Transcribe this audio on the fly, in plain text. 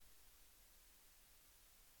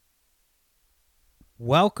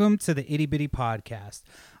Welcome to the Itty Bitty Podcast.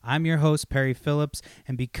 I'm your host, Perry Phillips,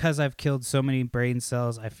 and because I've killed so many brain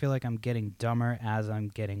cells, I feel like I'm getting dumber as I'm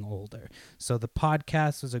getting older. So the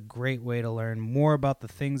podcast is a great way to learn more about the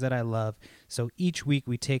things that I love. So each week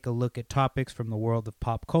we take a look at topics from the world of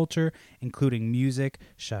pop culture, including music,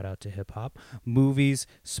 shout out to hip hop, movies,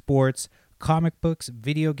 sports, comic books,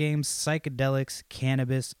 video games, psychedelics,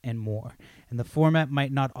 cannabis, and more. And the format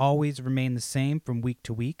might not always remain the same from week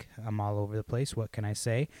to week. I'm all over the place, what can I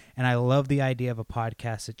say? And I love the idea of a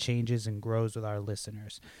podcast that changes and grows with our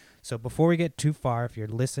listeners. So before we get too far, if you're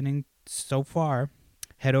listening so far,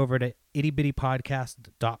 head over to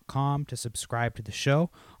ittybittypodcast.com to subscribe to the show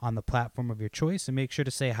on the platform of your choice, and make sure to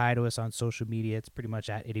say hi to us on social media. It's pretty much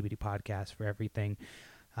at Itty Bitty Podcast for everything.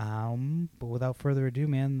 But without further ado,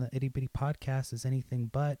 man, the Itty Bitty Podcast is anything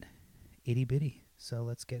but itty bitty. So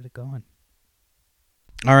let's get it going.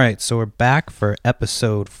 All right, so we're back for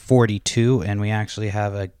episode 42, and we actually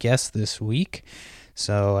have a guest this week.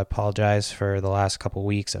 So I apologize for the last couple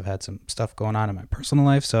weeks. I've had some stuff going on in my personal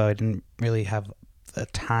life, so I didn't really have the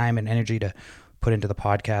time and energy to put into the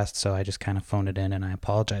podcast, so I just kind of phoned it in, and I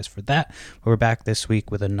apologize for that. But we're back this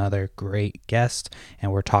week with another great guest,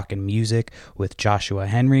 and we're talking music with Joshua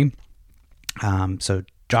Henry. So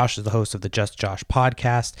Josh is the host of the Just Josh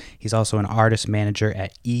podcast. He's also an artist manager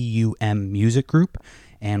at EUM Music Group,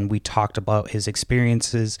 and we talked about his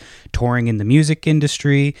experiences touring in the music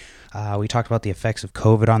industry. We talked about the effects of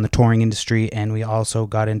COVID on the touring industry, and we also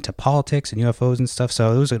got into politics and UFOs and stuff.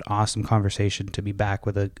 So it was an awesome conversation to be back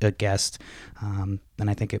with a guest, and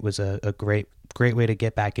I think it was a great way to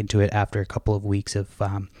get back into it after a couple of weeks of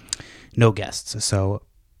no guests. So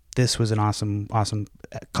this was an awesome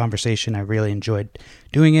conversation. I really enjoyed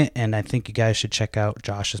doing it, and I think you guys should check out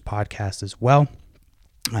Josh's podcast as well.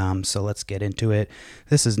 So let's get into it.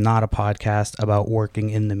 This is not a podcast about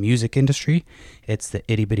working in the music industry. It's the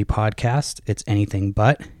Itty Bitty Podcast. It's anything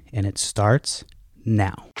but, and it starts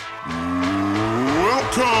now.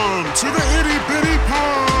 Welcome to the Itty Bitty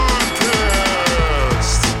Podcast.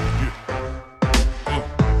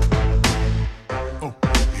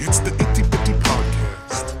 It's the Itty Bitty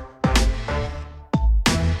Podcast.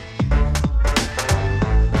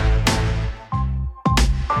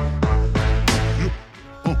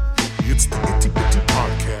 It's the Itty Bitty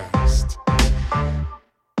Podcast.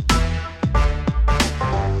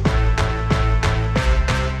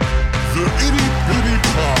 The Itty Bitty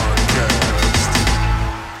Podcast.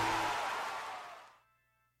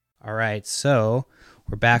 All right, so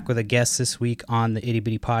we're back with a guest this week on the Itty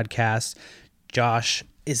Bitty Podcast. Josh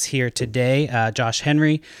is here today, Josh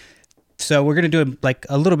Henry. So we're going to do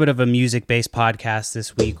a little bit of a music-based podcast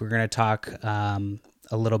this week. We're going to talk a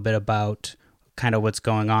little bit about kind of what's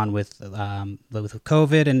going on with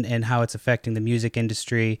COVID and how it's affecting the music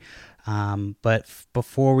industry. But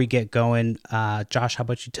before we get going, Josh, how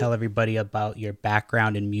about you tell everybody about your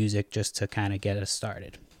background in music just to kind of get us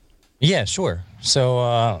started? Yeah, sure. So,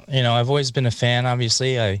 I've always been a fan,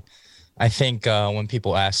 obviously. I think when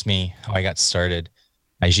people ask me how I got started,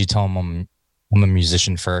 I usually tell them I'm a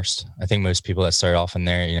musician first. I think most people that start off in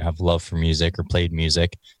there, have love for music or played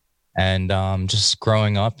music. And just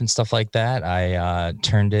growing up and stuff like that, I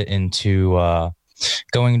turned it into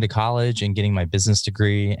going to college and getting my business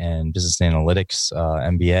degree and business analytics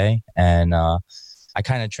MBA. And I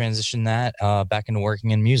kind of transitioned that back into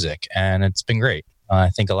working in music, and it's been great. I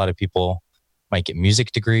think a lot of people might get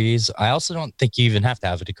music degrees. I also don't think you even have to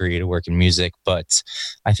have a degree to work in music, but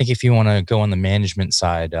I think if you want to go on the management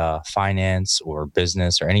side, finance or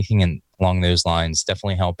business or anything along those lines,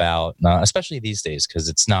 definitely help out, especially these days, because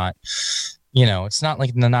it's not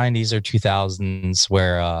like in the 90s or 2000s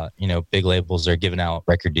where, big labels are giving out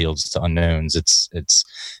record deals to unknowns. It's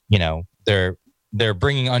they're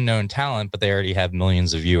bringing unknown talent, but they already have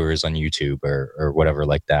millions of viewers on YouTube or whatever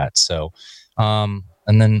like that. So, and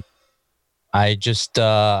then I just,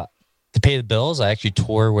 to pay the bills, I actually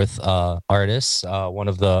tour with artists. One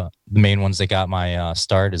of the main ones that got my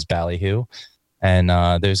start is Ballyhoo. And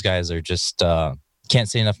those guys are just, can't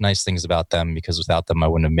say enough nice things about them, because without them, I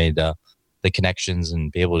wouldn't have made the connections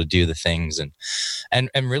and be able to do the things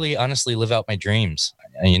and really honestly live out my dreams.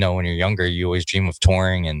 When you're younger, you always dream of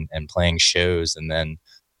touring and playing shows. And then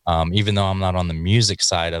even though I'm not on the music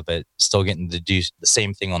side of it, still getting to do the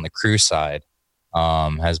same thing on the crew side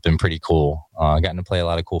has been pretty cool. Gotten to play a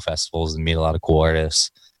lot of cool festivals and meet a lot of cool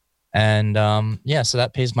artists. And so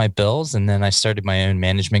that pays my bills. And then I started my own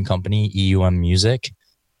management company, EUM Music.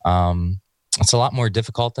 It's a lot more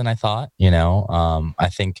difficult than I thought. I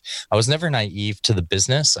think I was never naive to the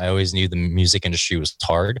business. I always knew the music industry was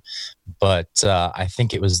hard, but I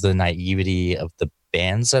think it was the naivety of the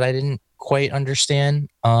bands that I didn't quite understand,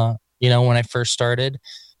 when I first started,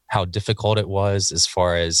 how difficult it was as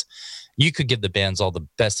far as you could give the bands all the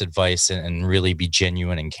best advice and really be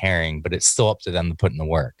genuine and caring, but it's still up to them to put in the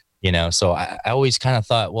work, So I always kind of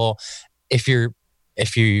thought, well, if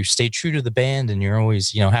you stay true to the band and you're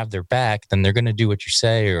always, have their back, then they're going to do what you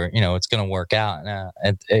say, or, it's going to work out.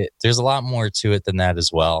 There's a lot more to it than that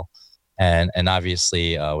as well. And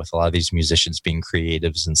obviously, with a lot of these musicians being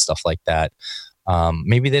creatives and stuff like that,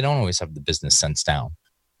 maybe they don't always have the business sense down,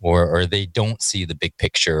 or they don't see the big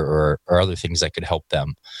picture, or other things that could help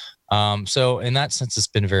them. So in that sense, it's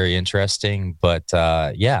been very interesting. But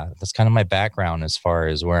yeah, that's kind of my background as far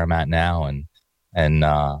as where I'm at now, and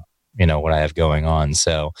what I have going on.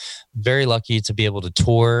 So very lucky to be able to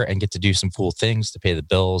tour and get to do some cool things to pay the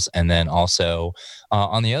bills. And then also,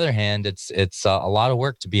 on the other hand, it's a lot of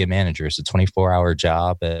work to be a manager. It's a 24-hour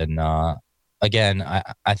job. And again,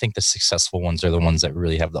 I think the successful ones are the ones that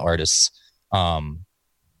really have the artists,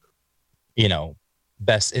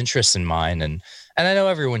 best interests in mind. And I know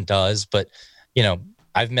everyone does, but,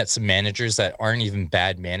 I've met some managers that aren't even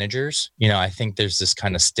bad managers. I think there's this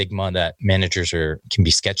kind of stigma that managers can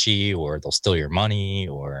be sketchy, or they'll steal your money,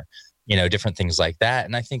 or, different things like that.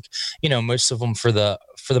 And I think, most of them, for the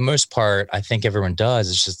most part, I think everyone does.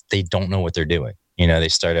 It's just they don't know what they're doing. They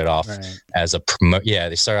started off as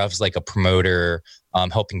they started off as like a promoter,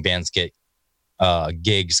 helping bands get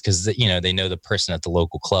gigs because they know the person at the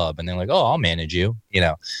local club, and they're like, oh, I'll manage you,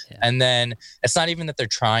 yeah. And then it's not even that they're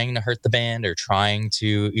trying to hurt the band or trying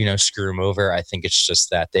to screw them over. I think it's just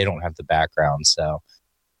that they don't have the background. So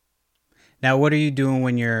now, what are you doing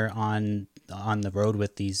when you're on the road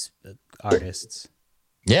with these artists?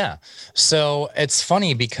 Yeah. So it's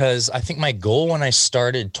funny because I think my goal when I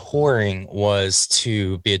started touring was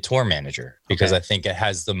to be a tour manager, because I think it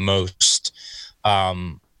has the most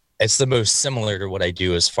it's the most similar to what I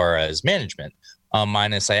do as far as management.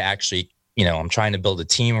 Minus I actually, I'm trying to build a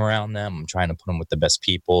team around them. I'm trying to put them with the best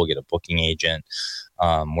people, get a booking agent,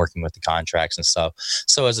 working with the contracts and stuff.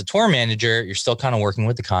 So as a tour manager, you're still kind of working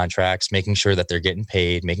with the contracts, making sure that they're getting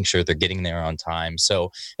paid, making sure they're getting there on time.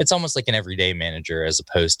 So it's almost like an everyday manager as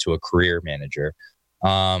opposed to a career manager.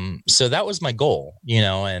 So that was my goal,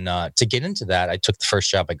 and to get into that, I took the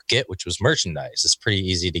first job I could get, which was merchandise. It's pretty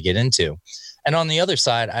easy to get into. And on the other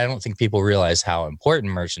side, I don't think people realize how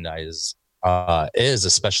important merchandise is,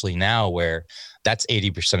 especially now where that's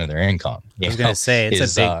 80% of their income. I was going to say,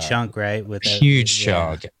 it's a big chunk, right? With huge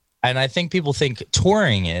chunk. And I think people think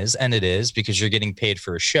touring is, and it is, because you're getting paid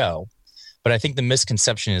for a show. But I think the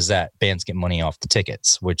misconception is that bands get money off the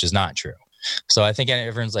tickets, which is not true. So I think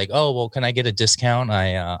everyone's like, oh, well, can I get a discount?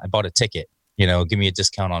 I bought a ticket, give me a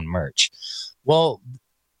discount on merch. Well,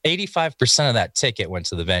 85% of that ticket went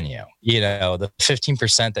to the venue. The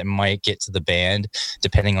 15% that might get to the band,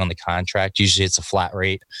 depending on the contract, usually it's a flat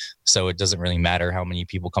rate. So it doesn't really matter how many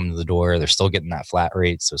people come to the door. They're still getting that flat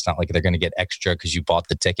rate. So it's not like they're going to get extra because you bought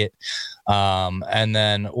the ticket. And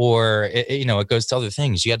then, or, it goes to other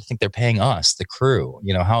things. You got to think they're paying us, the crew,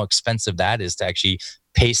 how expensive that is to actually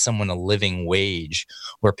pay someone a living wage,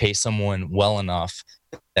 or pay someone well enough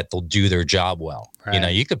that they'll do their job well.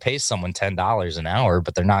 Right. You could pay someone $10 an hour,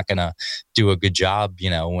 but they're not going to do a good job,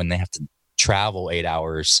 when they have to travel 8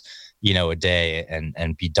 hours, a day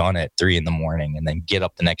and be done at 3 a.m, and then get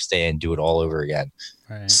up the next day and do it all over again.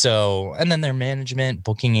 Right. So, and then their management,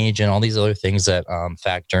 booking agent, all these other things that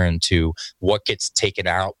factor into what gets taken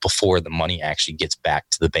out before the money actually gets back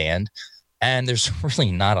to the band. And there's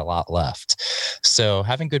really not a lot left. So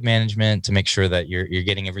having good management to make sure that you're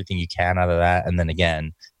getting everything you can out of that. And then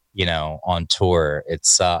again, on tour,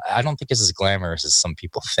 it's I don't think it's as glamorous as some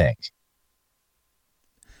people think.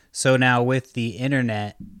 So now with the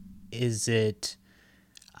internet,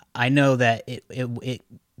 I know that it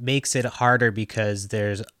makes it harder because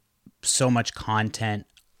there's so much content,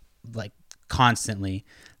 like constantly,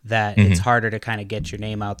 that it's harder to kind of get your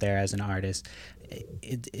name out there as an artist.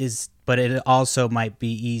 But it also might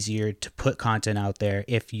be easier to put content out there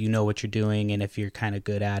if you know what you're doing and if you're kind of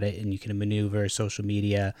good at it and you can maneuver social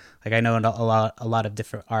media. Like I know a lot of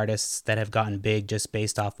different artists that have gotten big just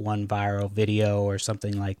based off one viral video or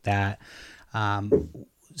something like that.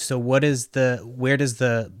 So where does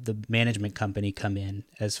the management company come in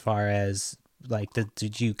as far as like,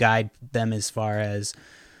 did you guide them as far as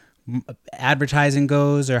advertising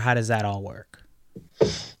goes, or how does that all work?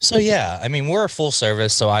 So yeah, I mean, we're a full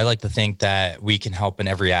service, so I like to think that we can help in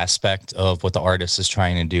every aspect of what the artist is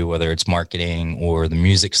trying to do, whether it's marketing or the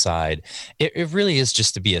music side. It really is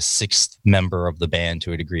just to be a sixth member of the band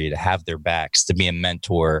to a degree, to have their backs, to be a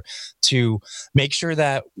mentor, to make sure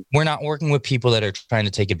that we're not working with people that are trying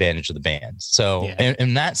to take advantage of the band. So Yeah.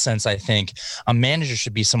 in that sense, I think a manager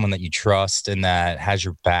should be someone that you trust and that has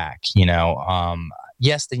your back, you know.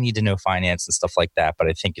 Yes, they need to know finance and stuff like that, but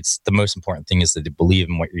I think it's the most important thing is that they believe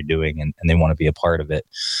in what you're doing and they want to be a part of it.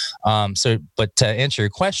 But to answer your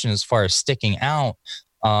question, as far as sticking out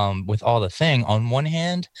with all the thing, on one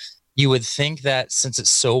hand, you would think that since it's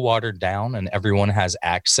so watered down and everyone has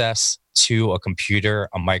access to a computer,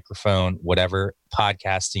 a microphone, whatever,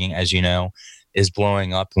 podcasting, as you know, is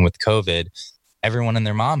blowing up. And with COVID, everyone and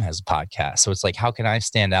their mom has a podcast. So it's like, how can I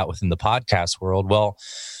stand out within the podcast world? Well,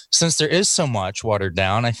 since there is so much watered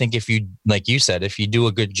down, I think if you, like you said, if you do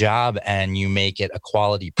a good job and you make it a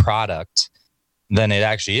quality product, then it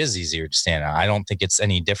actually is easier to stand out. I don't think it's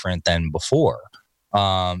any different than before.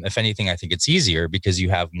 If anything, I think it's easier because you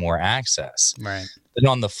have more access. Right. But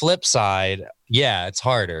on the flip side, yeah, it's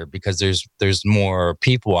harder because there's more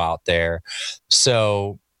people out there.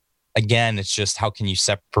 So again, it's just how can you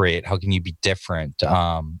separate? How can you be different?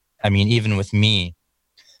 I mean, even with me,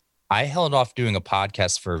 I held off doing a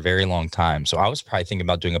podcast for a very long time. So I was probably thinking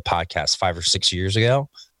about doing a podcast 5 or 6 years ago.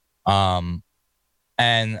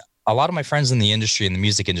 And a lot of my friends in the industry, in the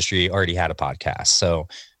music industry, already had a podcast. So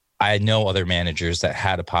I know other managers that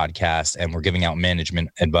had a podcast and were giving out management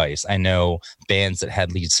advice. I know bands that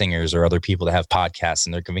had lead singers or other people that have podcasts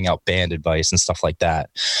and they're giving out band advice and stuff like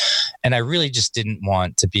that. And I really just didn't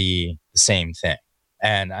want to be the same thing.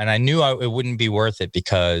 And I knew it wouldn't be worth it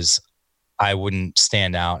because I wouldn't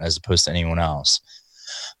stand out as opposed to anyone else.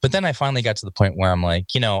 But then I finally got to the point where I'm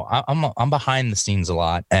like, you know, I'm behind the scenes a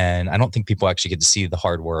lot, and I don't think people actually get to see the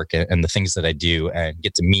hard work and the things that I do and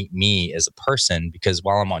get to meet me as a person, because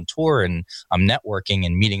while I'm on tour and I'm networking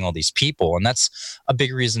and meeting all these people, and that's a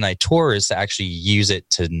big reason I tour, is to actually use it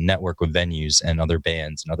to network with venues and other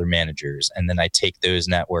bands and other managers. And then I take those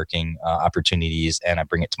networking opportunities and I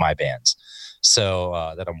bring it to my bands.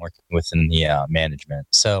 So that I'm working with in the management.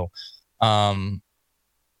 So,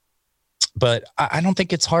 but I don't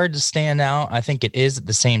think it's hard to stand out. I think it is at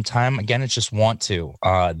the same time. Again, it's just want to.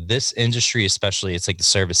 This industry, especially, it's like the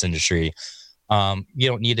service industry. You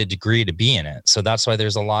don't need a degree to be in it. So that's why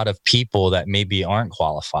there's a lot of people that maybe aren't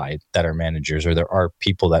qualified that are managers, or there are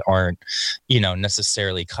people that aren't, you know,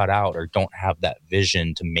 necessarily cut out or don't have that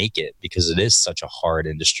vision to make it, because it is such a hard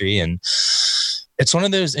industry. And it's one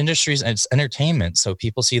of those industries, and it's entertainment. So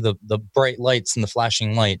people see the bright lights and the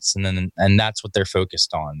flashing lights, and that's what they're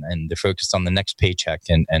focused on. And they're focused on the next paycheck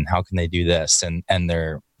and how can they do this, and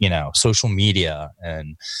their, you know, social media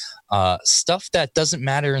and stuff that doesn't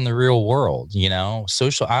matter in the real world. You know,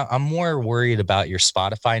 I'm more worried about your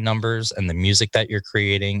Spotify numbers and the music that you're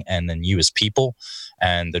creating, and then you as people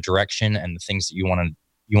and the direction and the things that you want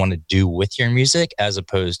to do with your music, as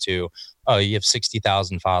opposed to, oh, you have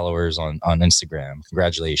 60,000 followers on Instagram.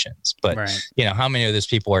 Congratulations. But, Right. you know, how many of those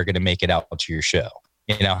people are going to make it out to your show?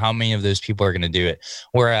 You know, how many of those people are going to do it?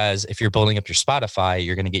 Whereas if you're building up your Spotify,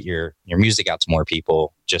 you're going to get your music out to more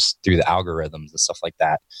people just through the algorithms and stuff like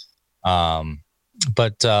that.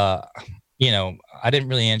 You know, I didn't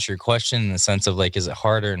really answer your question in the sense of like, is it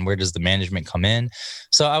harder and where does the management come in?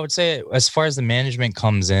 So I would say as far as the management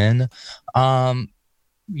comes in,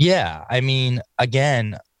 yeah, I mean,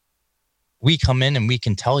 again, we come in and we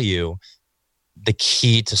can tell you the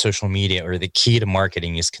key to social media or the key to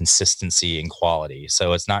marketing is consistency and quality.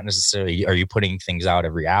 So it's not necessarily, are you putting things out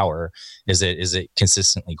every hour? Is it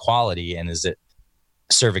consistently quality, and is it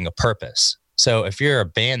serving a purpose? So if you're a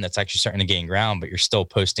band that's actually starting to gain ground, but you're still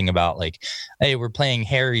posting about like, hey, we're playing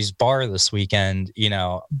Harry's Bar this weekend, you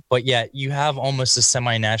know, but yet you have almost a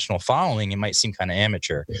semi-national following, it might seem kind of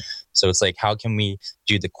amateur. So it's like, how can we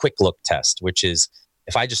do the quick look test, which is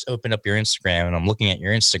if I just open up your Instagram and I'm looking at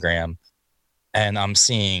your Instagram and I'm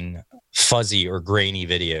seeing fuzzy or grainy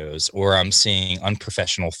videos, or I'm seeing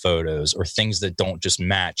unprofessional photos, or things that don't just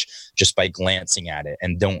match just by glancing at it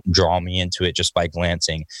and don't draw me into it just by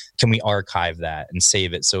glancing, can we archive that and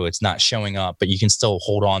save it so it's not showing up, but you can still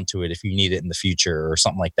hold on to it if you need it in the future or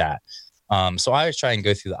something like that? So I always try and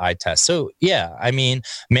go through the eye test. So yeah, I mean,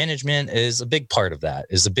 management is a big part of that,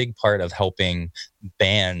 is a big part of helping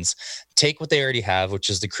bands take what they already have, which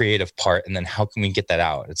is the creative part, and then how can we get that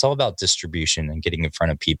out? It's all about distribution and getting in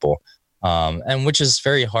front of people, and which is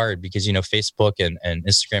very hard because, you know, Facebook and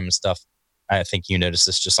Instagram and stuff, I think you notice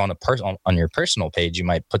this just on on your personal page. You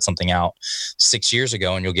might put something out 6 years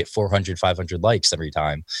ago and you'll get 400, 500 likes every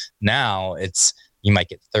time. Now it's you might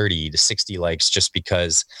get 30 to 60 likes just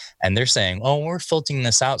because, and they're saying, oh, we're filtering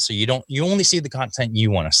this out so you only see the content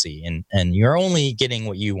you want to see, and you're only getting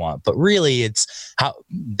what you want. But really, it's how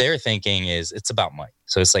they're thinking is it's about money.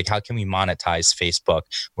 So it's like, how can we monetize Facebook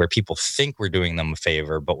where people think we're doing them a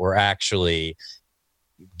favor, but we're actually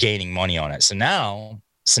gaining money on it? So now,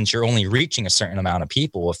 since you're only reaching a certain amount of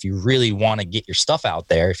people, if you really want to get your stuff out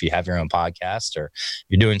there, if you have your own podcast or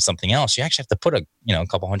you're doing something else, you actually have to put a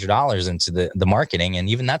couple $100 into the marketing, and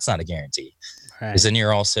even that's not a guarantee. Because then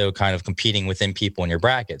you're also kind of competing within people in your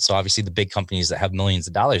bracket. So obviously, the big companies that have millions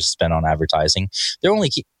of dollars to spend on advertising, they're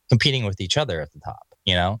only competing with each other at the top,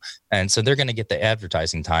 and so they're going to get the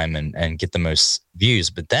advertising time and get the most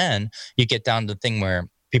views. But then you get down to the thing where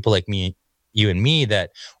people like me, you and me, that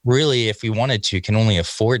really, if we wanted to, can only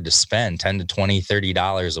afford to spend $10 to $20,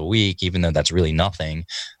 $30 a week, even though that's really nothing.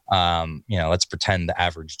 Let's pretend the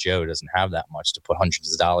average Joe doesn't have that much to put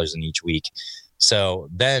hundreds of dollars in each week. So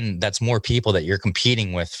then that's more people that you're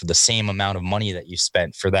competing with for the same amount of money that you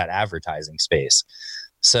spent for that advertising space.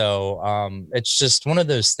 So it's just one of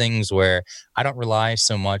those things where I don't rely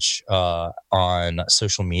so much on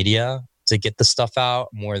social media to get the stuff out,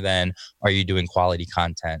 more than are you doing quality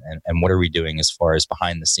content, and what are we doing as far as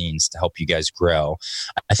behind the scenes to help you guys grow.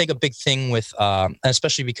 I think a big thing with,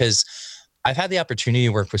 especially because I've had the opportunity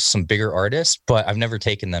to work with some bigger artists, but I've never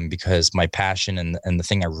taken them because my passion and the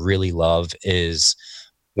thing I really love is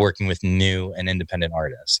working with new and independent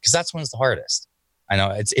artists, because that's when it's the hardest. I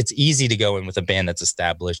know it's easy to go in with a band that's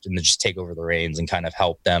established and to just take over the reins and kind of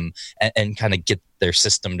help them and kind of get their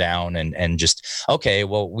system down and just, okay,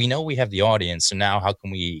 well, we know we have the audience, so now how can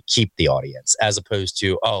we keep the audience, as opposed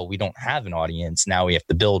to, oh, we don't have an audience, now we have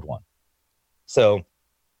to build one. So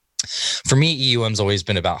for me, EUM's always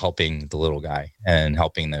been about helping the little guy and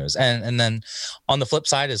helping those. And then on the flip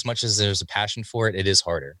side, as much as there's a passion for it, it is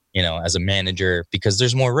harder, as a manager, because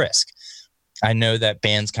there's more risk. I know that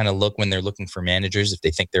bands kind of look, when they're looking for managers, if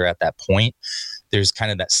they think they're at that point, there's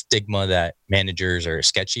kind of that stigma that managers are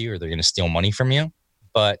sketchy or they're going to steal money from you.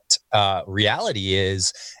 But reality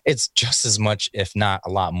is, it's just as much, if not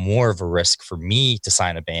a lot more of a risk for me to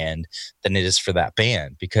sign a band than it is for that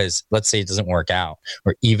band. Because let's say it doesn't work out,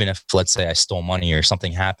 or even if, let's say I stole money or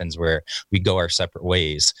something happens where we go our separate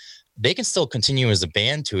ways, they can still continue as a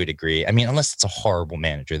band to a degree. I mean, unless it's a horrible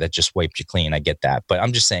manager that just wiped you clean. I get that. But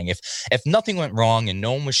I'm just saying, if nothing went wrong and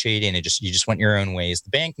no one was shady and you just went your own ways, the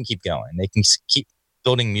band can keep going. They can keep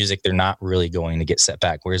building music. They're not really going to get set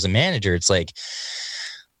back. Whereas a manager, it's like,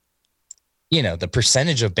 the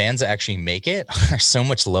percentage of bands that actually make it are so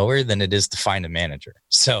much lower than it is to find a manager.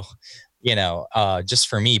 So, just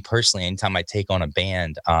for me personally, anytime I take on a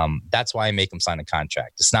band, that's why I make them sign a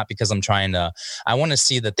contract. It's not because I want to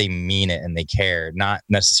see that they mean it and they care, not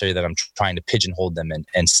necessarily that I'm trying to pigeonhole them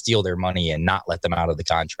and steal their money and not let them out of the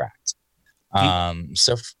contract.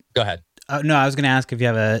 So go ahead. No, I was going to ask if you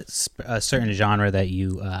have a certain genre that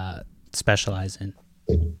you specialize in.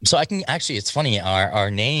 So I can actually, it's funny,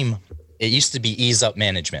 our name, it used to be Ease Up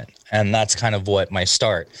Management, and that's kind of what my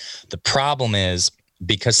start. The problem is,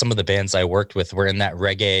 because some of the bands I worked with were in that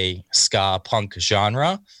reggae, ska, punk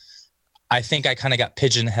genre, I think I kind of got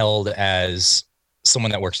pigeonholed as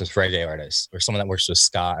someone that works with reggae artists or someone that works with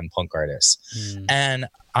ska and punk artists. And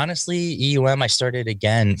honestly, EUM, I started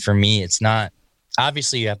again, for me, it's not,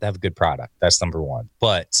 obviously you have to have a good product. That's number one.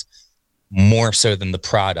 But more so than the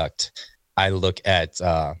product, I look at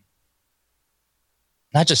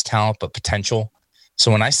not just talent, but potential.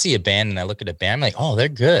 So when I see a band and I look at a band, I'm like, oh, they're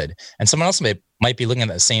good. And someone else might be looking at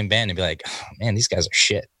that same band and be like, oh, man, these guys are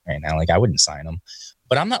shit right now. Like, I wouldn't sign them.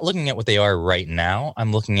 But I'm not looking at what they are right now.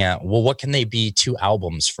 I'm looking at, well, what can they be 2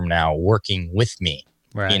 albums from now working with me?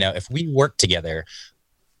 Right. If we work together,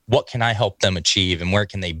 what can I help them achieve and where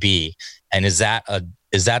can they be? And is that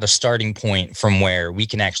a starting point from where we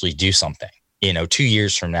can actually do something, 2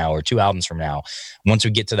 years from now or 2 albums from now? Once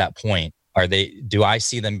we get to that point, do I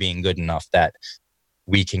see them being good enough that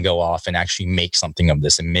we can go off and actually make something of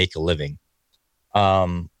this and make a living?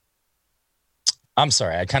 I'm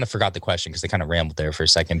sorry, I kind of forgot the question because I kind of rambled there for a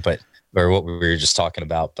second, or what we were just talking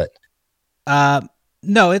about. But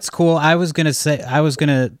no, it's cool. I was gonna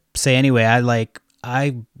say anyway.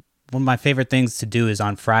 One of my favorite things to do is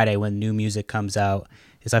on Friday when new music comes out.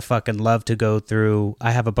 Is I fucking love to go through.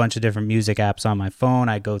 I have a bunch of different music apps on my phone.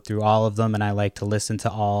 I go through all of them, and I like to listen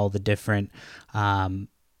to all the different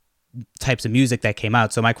types of music that came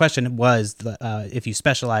out. So my question was, if you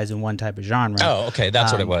specialize in one type of genre. Oh, okay,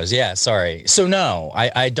 that's what it was. Yeah, sorry. So no,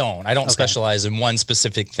 I don't. I don't specialize in one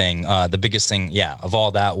specific thing. The biggest thing, of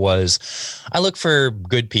all that was, I look for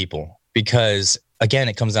good people because, again,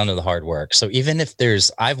 it comes down to the hard work. So even if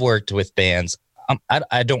I've worked with bands.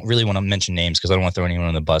 I don't really want to mention names because I don't want to throw anyone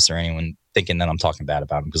on the bus or anyone thinking that I'm talking bad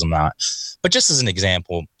about them, because I'm not. But just as an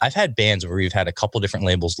example, I've had bands where we've had a couple different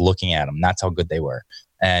labels looking at them. That's how good they were.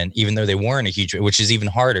 And even though they weren't a huge, which is even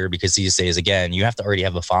harder because these days, again, you have to already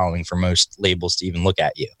have a following for most labels to even look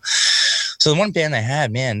at you. So the one band I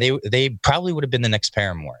had, man, they probably would have been the next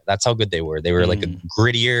Paramore. That's how good they were. They were like a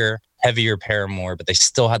grittier, heavier Paramore, but they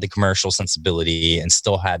still had the commercial sensibility and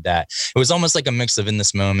still had that. It was almost like a mix of In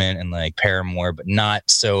This Moment and like Paramore, but not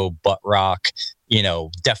so butt rock,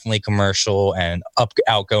 definitely commercial and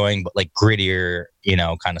outgoing, but like grittier,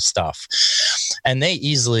 kind of stuff. And they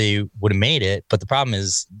easily would have made it. But the problem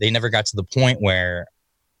is they never got to the point where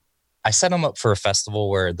I set them up for a festival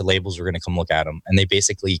where the labels were going to come look at them, and they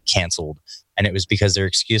basically canceled. And it was because their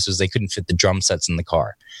excuse was they couldn't fit the drum sets in the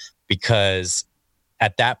car, because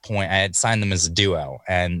at that point I had signed them as a duo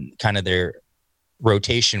and kind of their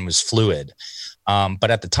rotation was fluid. But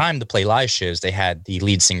at the time to play live shows, they had the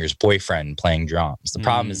lead singer's boyfriend playing drums. The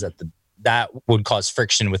problem is that that would cause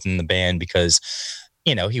friction within the band because,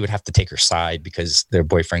 he would have to take her side because they're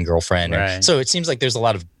boyfriend, girlfriend. Right. And so it seems like there's a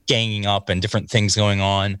lot of ganging up and different things going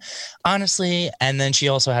on, honestly. And then she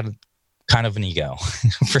also had kind of an ego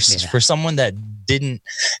for someone that didn't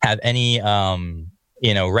have any,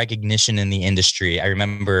 recognition in the industry. I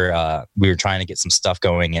remember we were trying to get some stuff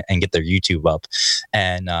going and get their YouTube up.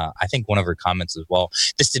 And I think one of her comments was, well,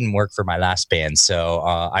 this didn't work for my last band, so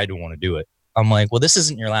I don't want to do it. I'm like, well, this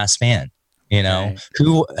isn't your last band. Right.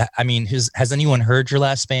 Has anyone heard your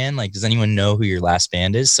last band? Like, does anyone know who your last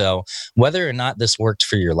band is? So whether or not this worked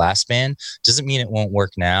for your last band doesn't mean it won't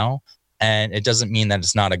work now. And it doesn't mean that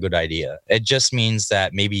it's not a good idea. It just means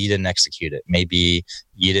that maybe you didn't execute it. Maybe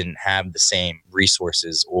you didn't have the same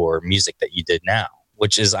resources or music that you did now,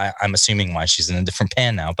 which is, I'm assuming, why she's in a different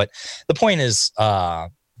band now. But the point is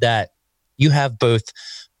that you have both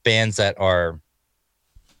bands that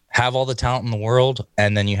have all the talent in the world,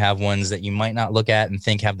 and then you have ones that you might not look at and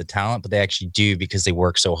think have the talent, but they actually do because they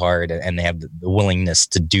work so hard and they have the willingness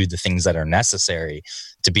to do the things that are necessary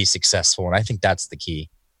to be successful. And I think that's the key,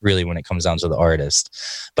 really, when it comes down to the artist.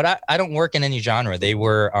 But I don't work in any genre. They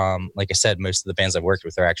were, like I said, most of the bands I've worked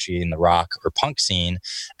with are actually in the rock or punk scene.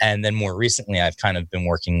 And then more recently, I've kind of been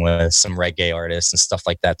working with some reggae artists and stuff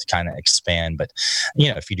like that to kind of expand. But,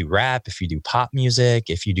 if you do rap, if you do pop music,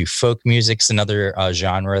 if you do folk music, it's another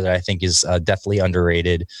genre that I think is definitely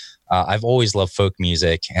underrated. I've always loved folk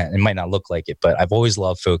music, and it might not look like it, but I've always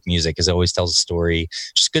loved folk music because it always tells a story.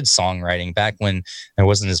 Just good songwriting back when there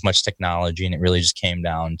wasn't as much technology, and it really just came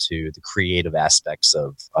down to the creative aspects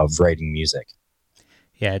of writing music.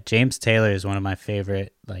 Yeah, James Taylor is one of my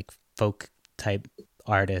favorite like folk type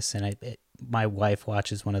artists, and my wife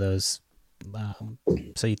watches one of those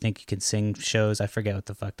So You Think You Can Sing shows. I forget what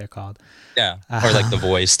the fuck they're called. Yeah, or like The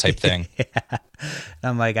Voice type thing. Yeah.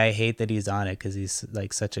 I'm like, I hate that he's on it because he's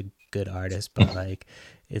like such a good artist, but like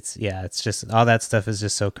it's just all that stuff is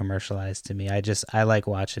just so commercialized to me. I like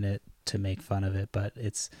watching it to make fun of it, but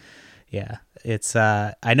it's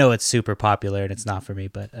I know it's super popular and it's not for me,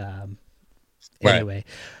 but anyway, right.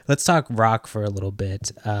 Let's talk rock for a little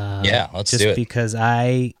bit. Let's just do it. Because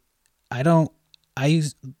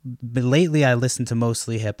lately I listen to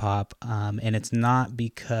mostly hip hop, and it's not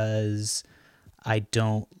because I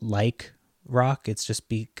don't like rock. It's just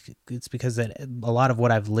it's because that a lot of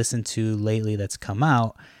what I've listened to lately that's come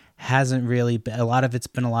out hasn't really been, a lot of it's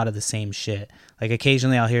been a lot of the same shit. Like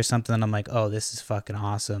occasionally I'll hear something and I'm like, oh, this is fucking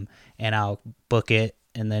awesome, and I'll book it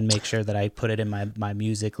and then make sure that I put it in my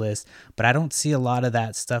music list. But I don't see a lot of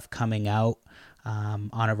that stuff coming out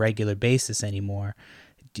on a regular basis anymore.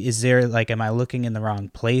 Is there am I looking in the wrong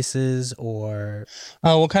places, or?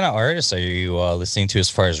 What kind of artists are you listening to as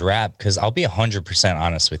far as rap? Because I'll be 100%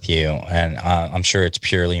 honest with you, and I'm sure it's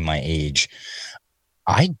purely my age.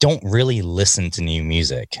 I don't really listen to new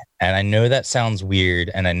music. And I know that sounds weird,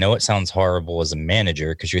 and I know it sounds horrible as a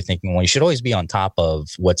manager because you're thinking, well, you should always be on top of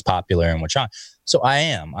what's popular and what's on. So I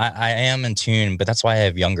am. I am in tune, but that's why I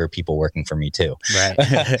have younger people working for me too. Right.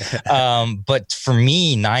 But for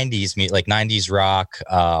me, 90s rock,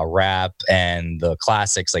 rap, and the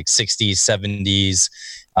classics like 60s, 70s,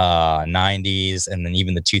 90s, and then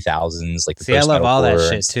even the 2000s. Like I love all that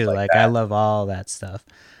shit too. Like I love all that stuff.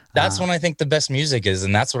 That's when I think the best music is,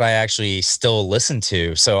 and that's what I actually still listen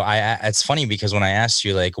to. So it's funny because when I asked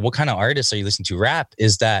you, like, what kind of artists are you listening to rap,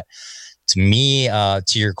 is that to me, to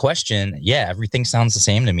your question, yeah, everything sounds the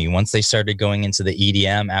same to me. Once they started going into the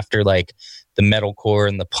EDM, after like the metalcore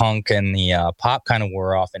and the punk and the pop kind of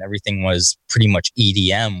wore off and everything was pretty much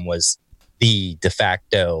EDM was the de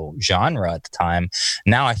facto genre at the time.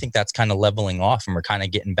 Now I think that's kind of leveling off, and we're kind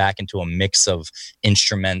of getting back into a mix of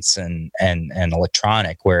instruments and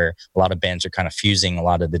electronic, where a lot of bands are kind of fusing a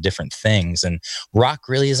lot of the different things. And rock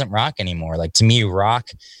really isn't rock anymore. Like, to me, rock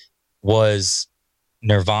was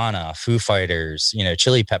Nirvana, Foo Fighters,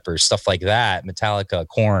 Chili Peppers, stuff like that, Metallica,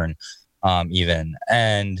 Korn, even.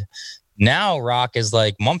 And now rock is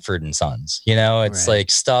like Mumford and Sons. It's Right.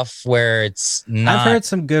 like stuff where it's not. I've heard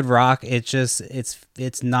some good rock.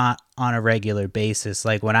 It's not on a regular basis.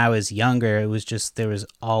 Like when I was younger, it was just there was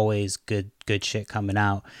always good shit coming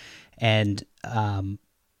out. And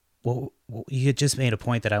well, you had just made a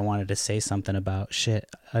point that I wanted to say something about. Shit,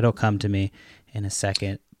 it'll come to me in a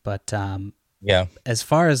second. But Yeah. as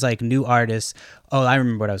far as like new artists, I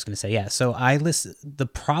remember what I was going to say. Yeah, so the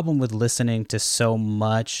problem with listening to so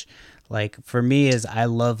much, like for me, is I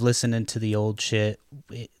love listening to the old shit.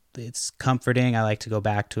 It's comforting. I like to go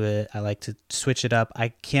back to it. I like to switch it up. I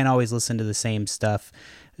can't always listen to the same stuff,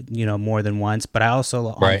 more than once. But I also,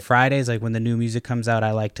 on Fridays, like when the new music comes out,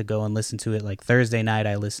 I like to go and listen to it. Like Thursday night,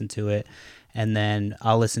 I listen to it. And then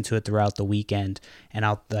I'll listen to it throughout the weekend, and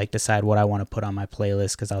I'll like decide what I want to put on my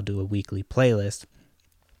playlist, because I'll do a weekly playlist.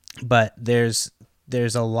 But there's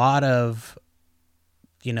a lot of,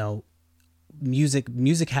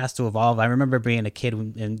 music has to evolve. I remember being a kid,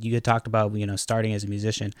 and you had talked about, starting as a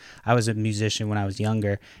musician. I was a musician when I was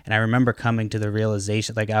younger, and I remember coming to the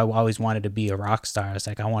realization, like I always wanted to be a rock star. I was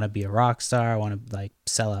like, I want to be a rock star. I want to like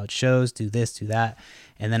sell out shows, do this, do that.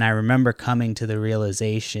 And then I remember coming to the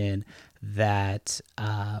realization that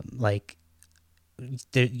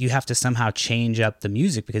you have to somehow change up the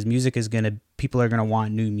music, because people are gonna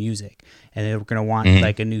want new music, and they're gonna want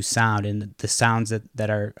like a new sound, and the sounds that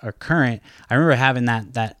are current. I remember having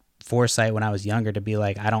that foresight when I was younger, to be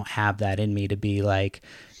like, I don't have that in me to be like,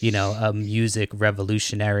 a music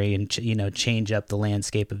revolutionary and change up the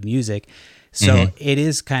landscape of music. So it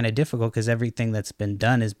is kind of difficult, because everything that's been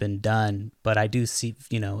done has been done. But I do see,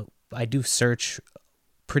 I do search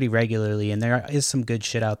pretty regularly, and there is some good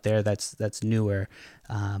shit out there that's newer.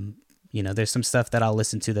 There's some stuff that I'll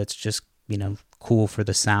listen to that's just cool for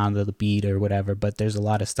the sound of the beat or whatever, but there's a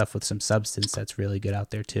lot of stuff with some substance that's really good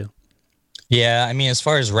out there too. Yeah, I mean, as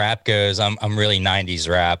far as rap goes, I'm really 90s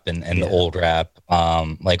rap and the old rap,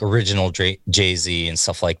 like original Jay-Z and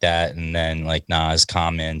stuff like that, and then like Nas,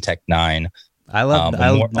 Common, Tech Nine. I love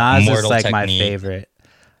Nas is like Technique. My favorite.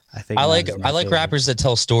 I like rappers that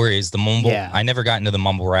tell stories. The mumble, I never got into the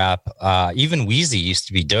mumble rap. Even Wheezy used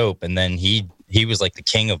to be dope, and then he was like the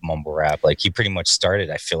king of mumble rap. Like he pretty much started,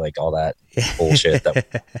 I feel like, all that bullshit.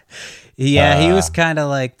 He was kind of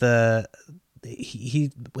like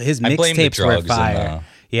his mixtapes were fire.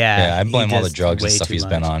 I blame all the drugs and stuff he's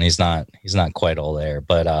been on. He's not quite all there.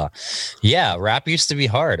 But rap used to be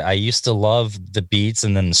hard. I used to love the beats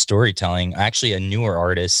and then the storytelling. Actually, a newer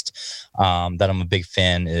artist that I'm a big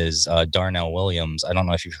fan is Darnell Williams. I don't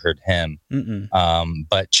know if you've heard him.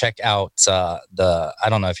 But check out I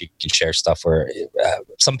don't know if you can share stuff, or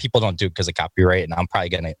some people don't do it because of copyright, and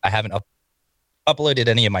I haven't uploaded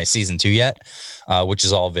any of my season 2 yet, which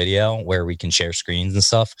is all video where we can share screens and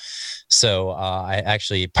stuff. So I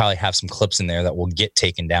actually probably have some clips in there that will get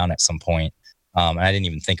taken down at some point. And I didn't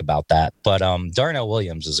even think about that. But Darnell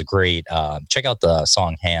Williams is a great, check out the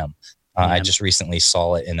song Ham. I just recently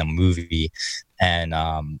saw it in a movie, and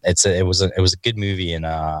it was a good movie, and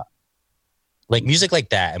like music like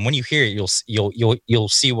that. And when you hear it, you'll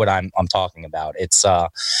see what I'm talking about.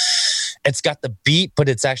 It's got the beat, but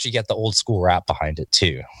it's actually got the old school rap behind it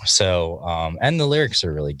too. So, and the lyrics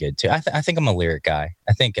are really good too. I think I'm a lyric guy.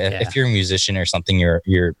 I think if you're a musician or something,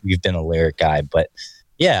 you've been a lyric guy. But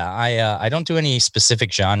yeah, I don't do any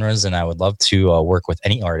specific genres, and I would love to work with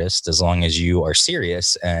any artist as long as you are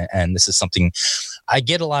serious. And this is something I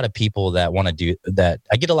get a lot of people that want to do that.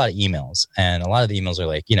 I get a lot of emails, and a lot of the emails are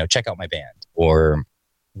like, check out my band or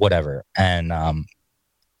whatever.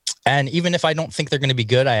 And even if I don't think they're going to be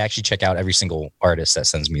good, I actually check out every single artist that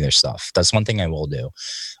sends me their stuff. That's one thing I will do.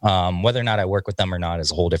 Whether or not I work with them or not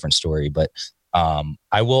is a whole different story, but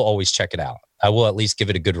I will always check it out. I will at least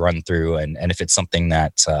give it a good run through. And if it's something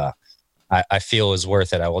that I feel is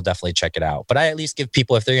worth it, I will definitely check it out. But I at least give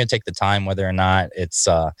people, if they're going to take the time, whether or not it's,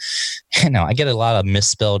 I get a lot of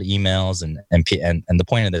misspelled emails. And the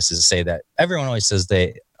point of this is to say that everyone always says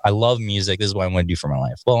I love music. This is what I want to do for my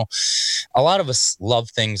life. Well, a lot of us love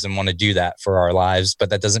things and want to do that for our lives, but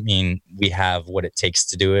that doesn't mean we have what it takes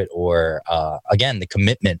to do it, or again, the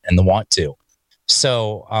commitment and the want to.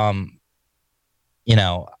 So,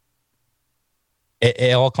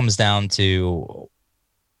 it all comes down to,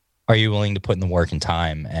 are you willing to put in the work and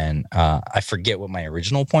time? And I forget what my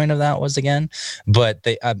original point of that was again, but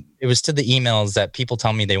it was to the emails that people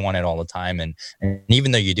tell me they want it all the time. And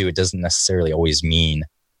even though you do, it doesn't necessarily always mean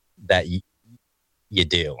that you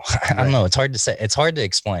do. I don't know. It's hard to say. It's hard to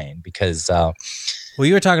explain because. Well,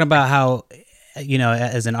 you were talking about how, you know,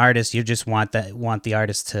 as an artist, you just want the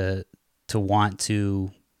artist to want to,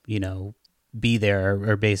 you know, be there,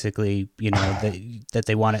 or basically, you know,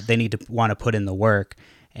 that they need to want to put in the work.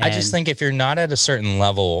 And I just think if you're not at a certain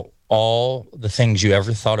level, all the things you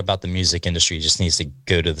ever thought about the music industry just needs to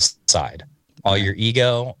go to the side. All your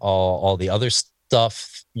ego, all the other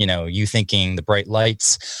stuff, you know, you thinking the bright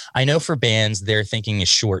lights. I know for bands, their thinking is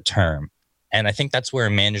short term. And I think that's where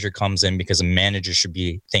a manager comes in, because a manager should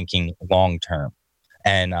be thinking long term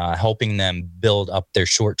and helping them build up their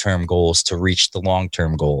short-term goals to reach the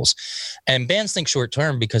long-term goals. And bands think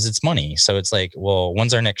short-term because it's money. So it's like, well,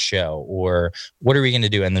 when's our next show? Or what are we going to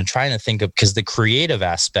do? And they're trying to think of, because the creative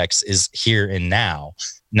aspects is here and now,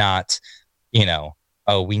 not, you know,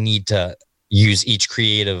 oh, we need to use each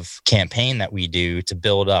creative campaign that we do to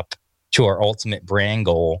build up to our ultimate brand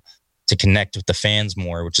goal, to connect with the fans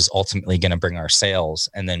more, which is ultimately going to bring our sales.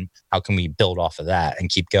 And then how can we build off of that and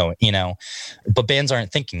keep going, you know? But bands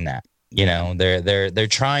aren't thinking that, you know, they're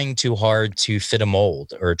trying too hard to fit a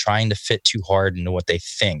mold, or trying to fit too hard into what they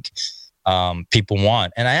think people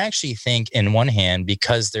want. And I actually think, in one hand,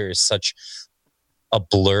 because there is such a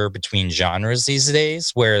blur between genres these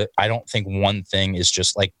days, where I don't think one thing is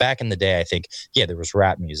just like back in the day. I think, yeah, there was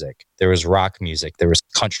rap music, there was rock music, there was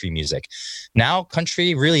country music. Now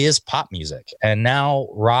country really is pop music, and now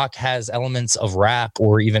rock has elements of rap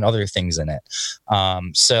or even other things in it.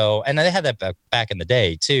 So, and they had that back in the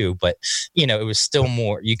day too, but you know, it was still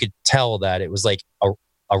more, you could tell that it was like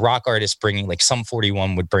a rock artist bringing, like Sum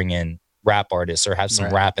 41 would bring in rap artists or have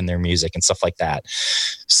some rap in their music and stuff like that.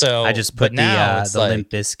 So I just put the like,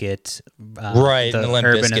 Limp Bizkit, the Limp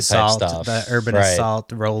Urban Bizkit Assault, type stuff, the Urban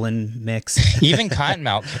Assault Rollin' mix. even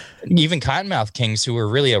Cottonmouth Kings, who were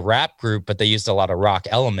really a rap group, but they used a lot of rock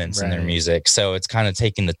elements in their music. So it's kind of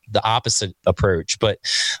taking the opposite approach. But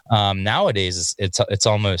nowadays it's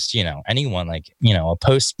almost, you know, anyone, like, you know, a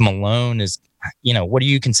Post Malone is, you know, what do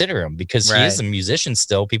you consider him? Because he is a musician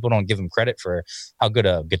still. People don't give him credit for how good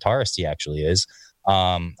a guitarist he actually is.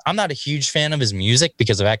 I'm not a huge fan of his music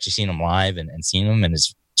because I've actually seen him live and seen him, and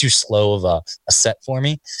it's too slow of a set for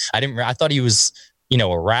me. I thought he was, you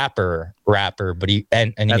know, a rapper, but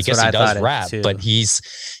I guess he does rap, but he's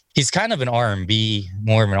kind of an R&B,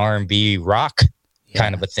 more of an R&B rock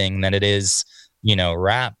kind of a thing than it is, you know,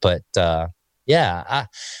 rap. But yeah,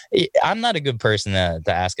 I'm not a good person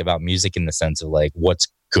to ask about music in the sense of like what's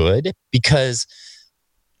good, because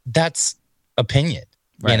that's opinion.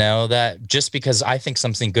 You know, that just because I think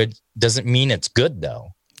something good doesn't mean it's good,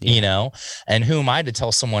 though. You know, and who am I to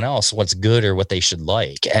tell someone else what's good or what they should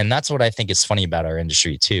like? And that's what I think is funny about our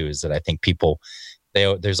industry too, is that I think people,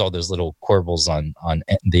 there's all those little quibbles on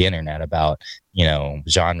the internet about, you know,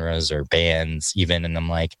 genres or bands even, and I'm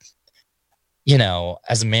like, you know,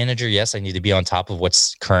 as a manager, yes, I need to be on top of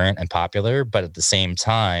what's current and popular, but at the same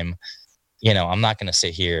time, you know, I'm not going to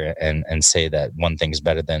sit here and say that one thing's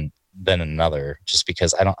better than another, just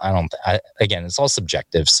because again, it's all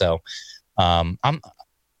subjective. So,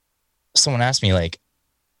 someone asked me, like,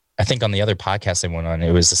 I think on the other podcast I went on,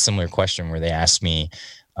 it was a similar question where they asked me,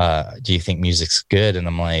 do you think music's good? And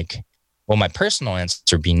I'm like, well, my personal answer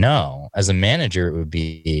would be no. As a manager, it would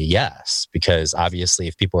be yes, because obviously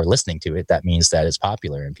if people are listening to it, that means that it's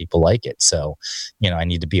popular and people like it. So, you know, I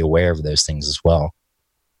need to be aware of those things as well.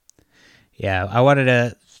 Yeah, I wanted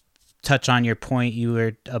to touch on your point you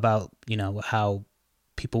were about, you know, how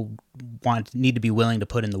people need to be willing to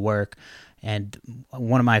put in the work. And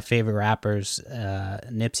one of my favorite rappers,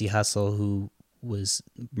 Nipsey Hussle, who was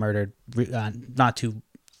murdered not too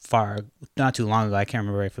long ago. I can't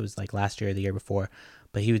remember if it was like last year or the year before,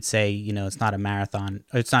 but he would say, you know, it's not a marathon.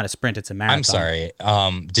 It's not a sprint. It's a marathon. I'm sorry.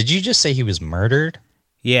 Did you just say he was murdered?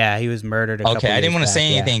 Yeah, he was murdered. Okay, I didn't want to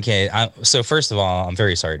say anything. Okay, so first of all, I'm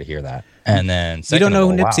very sorry to hear that. And then you don't know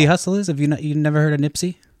who Nipsey Hussle is? Have you never heard of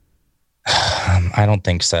Nipsey? I don't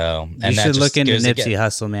think so. You should look into Nipsey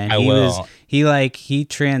Hussle, man. He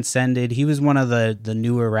transcended. He was one of the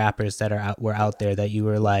newer rappers that were out there that you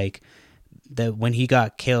were like, that when he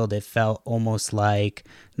got killed, it felt almost like,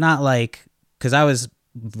 not like, because I was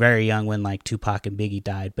very young when like Tupac and Biggie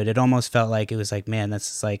died, but it almost felt like it was like, man, that's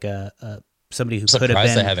just like a somebody who could have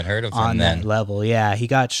been I haven't heard of on that level. Yeah, he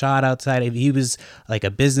got shot outside. He was like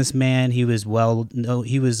a businessman. He was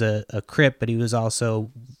he was a Crip, but he was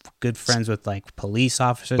also good friends with like police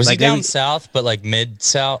officers. Was like he down south, but like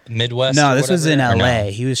mid-south, Midwest? No, or this was in whatever, or LA. no?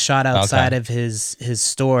 He was shot outside Okay. of his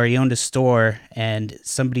store. He owned a store, and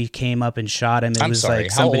somebody came up and shot him. It I'm was sorry.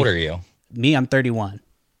 like How somebody. old are you? Me, I'm 31.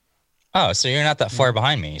 Oh, so you're not that far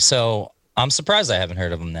behind me. So I'm surprised I haven't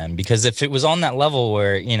heard of him then, because if it was on that level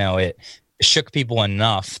where, it shook people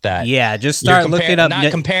enough that Yeah, just you're start looking up. not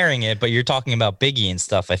comparing it, but you're talking about Biggie and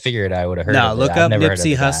stuff. I figured I would have heard No, of it. look I've up never heard of Nipsey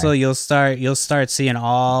the guy. Hussle. You'll start seeing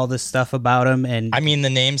all the stuff about him. And I mean, the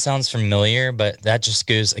name sounds familiar, but that just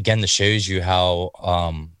goes again to shows you how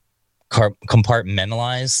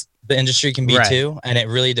compartmentalized the industry can be Right. too, and it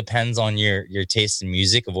really depends on your taste in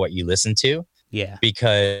music of what you listen to. yeah,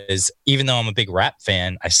 Because even though I'm a big rap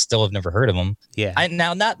fan, I still have never heard of him. yeah,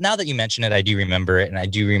 Now that you mention it, I do remember it, and I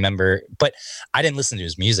do remember, but I didn't listen to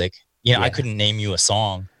his music. I Yeah. couldn't name you a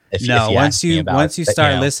song. If no. you Once asked me you about once you it, but,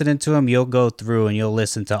 start listening to him, you'll go through and you'll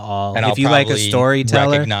listen to all. and If I'll you like a probably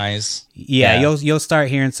storyteller, recognize. yeah, Yeah. you'll start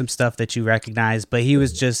hearing some stuff that you recognize. But he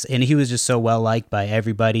was just so well liked by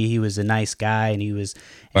everybody. He was a nice guy, and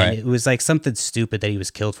Right. it was like something stupid that he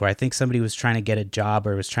was killed for. I think somebody was trying to get a job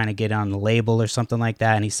or was trying to get on the label or something like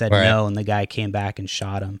that, and he said Right. no, and the guy came back and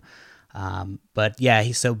shot him. But yeah,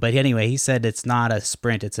 but anyway, he said it's not a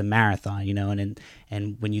sprint, it's a marathon,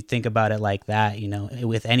 and when you think about it like that,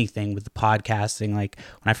 with anything, with the podcasting, like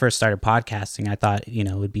when I first started podcasting, I thought,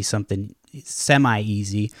 it would be something semi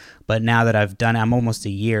easy, but now that I've done it, I'm almost a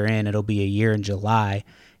year in, it'll be a year in July.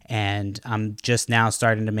 And I'm just now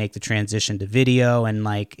starting to make the transition to video and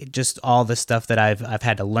like just all the stuff that I've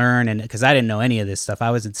had to learn. And because I didn't know any of this stuff,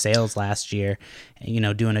 I was in sales last year,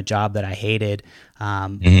 doing a job that I hated,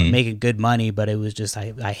 making good money, but it was just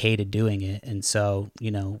I hated doing it. And so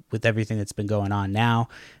with everything that's been going on now,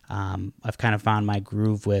 I've kind of found my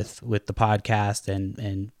groove with the podcast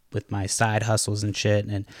and with my side hustles and shit,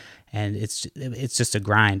 and it's just a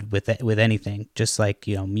grind with anything, just like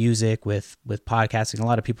music, with podcasting. A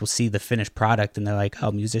lot of people see the finished product and they're like,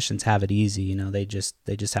 oh, musicians have it easy, they just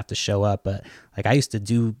have to show up. But like I used to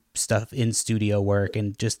do stuff in studio work,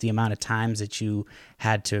 and just the amount of times that you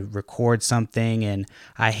had to record something, and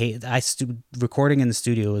recording in the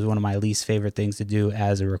studio was one of my least favorite things to do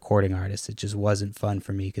as a recording artist. It just wasn't fun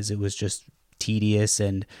for me because it was just tedious,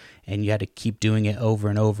 and you had to keep doing it over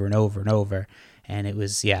and over and over and over, and it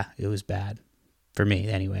was bad for me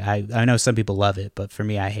anyway. I know some people love it, but for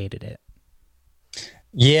me, I hated it.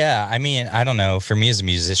 Yeah, I mean, I don't know. For me as a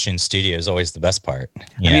musician, studio is always the best part. I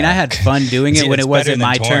mean, I had fun doing it when it wasn't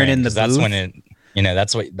my turn in the booth. That's when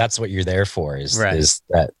it, that's what you're there for, is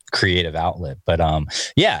that creative outlet. But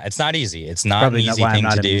yeah, it's not easy. It's not Probably an easy why I'm thing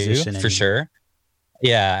not to a do musician for anymore. sure.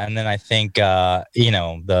 Yeah, and then I think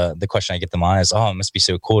the question I get them on is, oh, it must be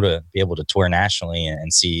so cool to be able to tour nationally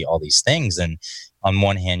and see all these things. And on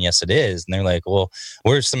one hand, yes, it is. And they're like, well,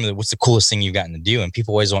 what's the coolest thing you've gotten to do? And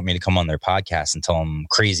people always want me to come on their podcast and tell them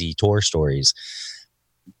crazy tour stories.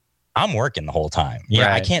 I'm working the whole time. Yeah,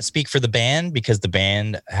 I Right. can't speak for the band because the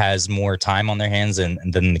band has more time on their hands than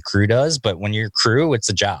the crew does. But when you're crew, it's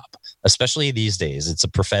a job, especially these days. It's a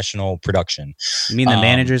professional production. You mean the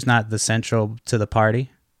manager's not the central to the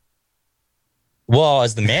party? Well,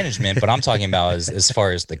 as the management, but I'm talking about as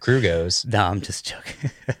far as the crew goes. No, I'm just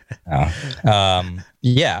joking.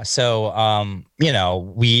 Yeah. So,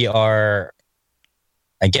 we are,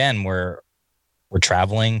 again, we're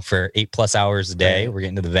traveling for 8+ hours a day. Right. We're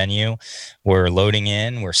getting to the venue. We're loading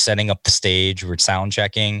in. We're setting up the stage. We're sound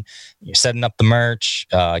checking. You're setting up the merch,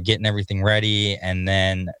 getting everything ready. And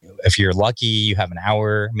then if you're lucky, you have an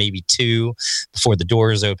hour, maybe 2 before the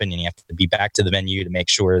doors open, and you have to be back to the venue to make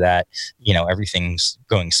sure that, everything's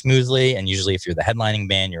going smoothly. And usually if you're the headlining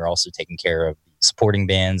band, you're also taking care of the supporting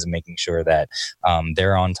bands and making sure that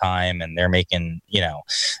they're on time and they're making,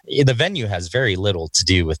 the venue has very little to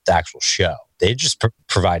do with the actual show. They're just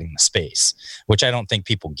providing the space, which I don't think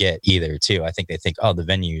people get either, too. I think they think, oh, the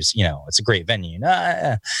venue's, it's a great venue.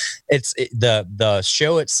 Nah, the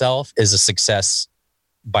show itself is a success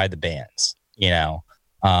by the bands,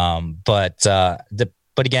 but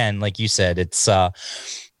again, like you said, it's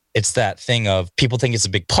that thing of people think it's a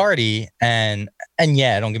big party, and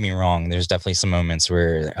yeah, don't get me wrong, there's definitely some moments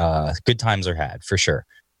where good times are had for sure.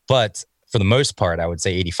 But for the most part, I would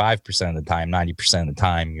say 85% of the time, 90% of the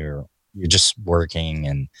time, you're just working,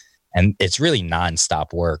 and it's really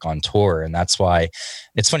nonstop work on tour. And that's why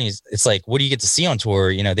it's funny. It's like, what do you get to see on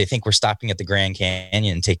tour? They think we're stopping at the Grand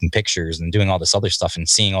Canyon and taking pictures and doing all this other stuff and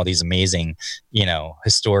seeing all these amazing,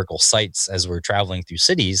 historical sites as we're traveling through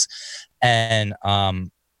cities. And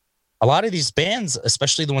a lot of these bands,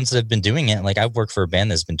 especially the ones that have been doing it, like I've worked for a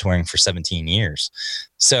band that's been touring for 17 years.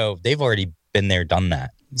 So they've already been there, done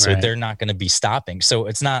that. So Right. they're not going to be stopping. So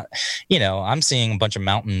it's not, I'm seeing a bunch of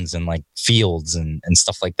mountains and like fields and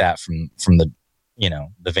stuff like that from the,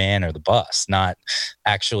 the van or the bus, not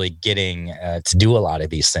actually getting to do a lot of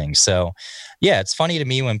these things. So yeah, it's funny to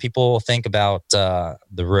me when people think about the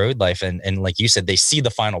road life and like you said, they see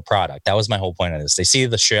the final product. That was my whole point of this. They see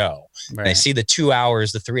the show, Right. they see the 2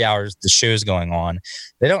 hours, the 3 hours, the show's going on.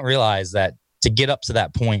 They don't realize that to get up to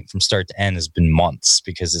that point from start to end has been months,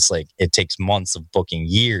 because it's like it takes months of booking,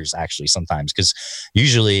 years actually sometimes, because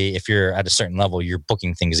usually if you're at a certain level, you're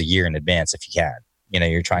booking things a year in advance if you can.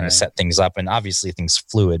 You're trying to set things up, and obviously things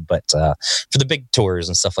fluid, but for the big tours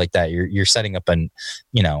and stuff like that, you're setting up an,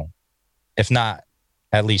 if not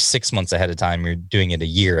at least 6 months ahead of time, you're doing it a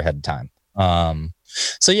year ahead of time.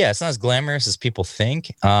 So yeah, it's not as glamorous as people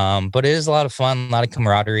think, but it is a lot of fun, a lot of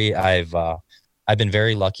camaraderie. I've been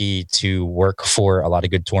very lucky to work for a lot of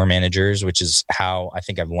good tour managers, which is how I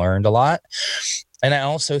think I've learned a lot. And I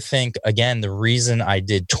also think, again, the reason I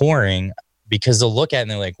did touring, because they'll look at it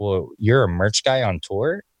and they're like, well, you're a merch guy on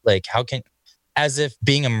tour? Like, how can, as if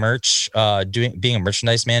being being a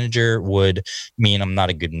merchandise manager would mean I'm not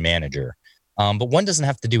a good manager. But one doesn't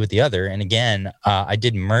have to do with the other. And again, I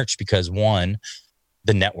did merch because one,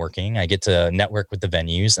 the networking. I get to network with the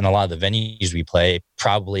venues, and a lot of the venues we play,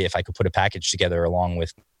 probably if I could put a package together along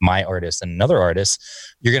with my artist and another artist,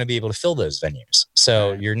 you're going to be able to fill those venues.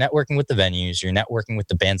 So you're networking with the venues, you're networking with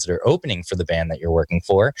the bands that are opening for the band that you're working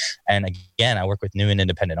for. And again, I work with new and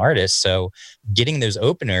independent artists. So getting those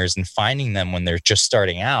openers and finding them when they're just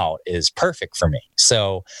starting out is perfect for me.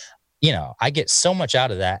 So, I get so much out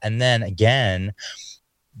of that. And then again,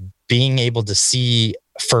 being able to see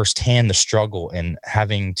firsthand the struggle and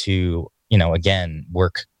having to, again,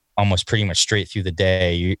 work almost pretty much straight through the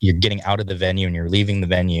day. You're getting out of the venue and you're leaving the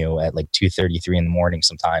venue at like 2:33 in the morning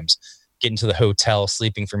sometimes, getting to the hotel,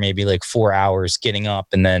 sleeping for maybe like 4 hours, getting up,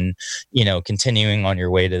 and then, continuing on your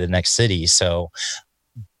way to the next city. So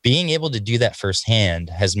being able to do that firsthand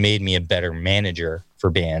has made me a better manager for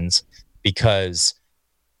bands, because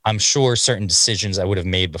I'm sure certain decisions I would have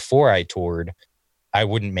made before I toured, I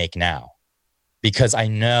wouldn't make now. Because I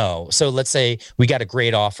know, so let's say we got a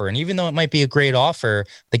great offer, and even though it might be a great offer,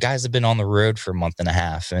 the guys have been on the road for a month and a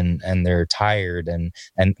half and they're tired, and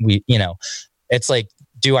we, it's like,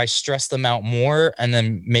 do I stress them out more and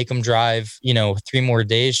then make them drive, 3 more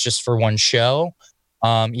days just for one show,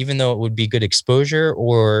 even though it would be good exposure,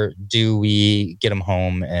 or do we get them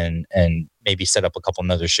home and maybe set up a couple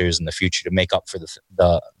other shows in the future to make up for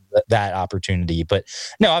that opportunity? But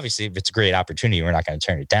no, obviously if it's a great opportunity, we're not going to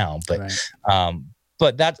turn it down. But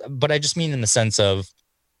but I just mean in the sense of,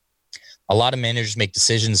 a lot of managers make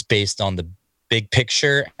decisions based on the big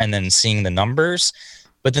picture and then seeing the numbers,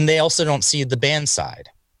 but then they also don't see the band side.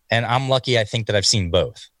 And I'm lucky, I think, that I've seen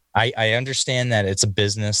both. I understand that it's a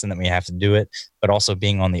business and that we have to do it, but also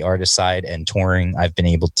being on the artist side and touring, I've been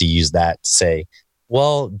able to use that to say,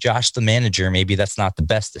 well, Josh, the manager, maybe that's not the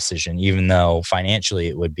best decision, even though financially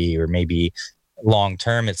it would be, or maybe long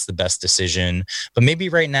term it's the best decision, but maybe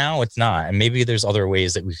right now it's not, and maybe there's other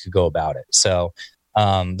ways that we could go about it. So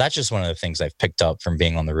that's just one of the things I've picked up from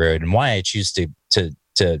being on the road, and why I choose to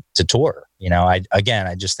tour.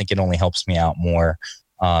 I just think it only helps me out more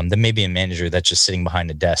than maybe a manager that's just sitting behind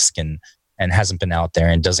a desk and hasn't been out there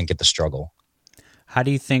and doesn't get the struggle. How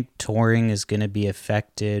do you think touring is going to be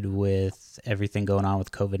affected with everything going on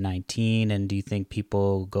with COVID-19? And do you think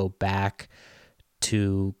people go back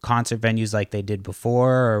to concert venues like they did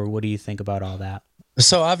before, or what do you think about all that?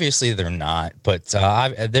 So obviously they're not, but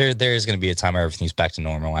there is going to be a time where everything's back to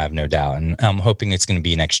normal. I have no doubt, and I'm hoping it's going to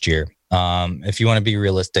be next year. If you want to be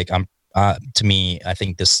realistic, to me, I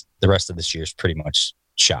think the rest of this year is pretty much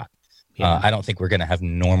shot. Yeah. I don't think we're going to have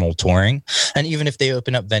normal touring. And even if they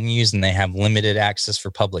open up venues and they have limited access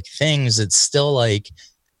for public things, it's still like,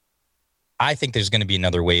 I think there's going to be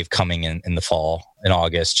another wave coming in the fall, in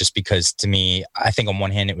August, just because, to me, I think on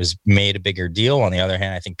one hand it was made a bigger deal. On the other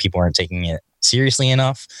hand, I think people aren't taking it seriously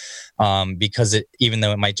enough, because even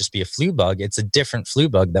though it might just be a flu bug, it's a different flu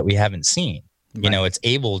bug that we haven't seen. Right. It's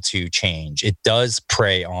able to change. It does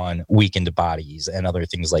prey on weakened bodies and other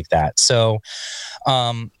things like that. So,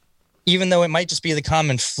 even though it might just be the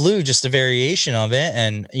common flu, just a variation of it,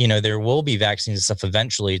 and there will be vaccines and stuff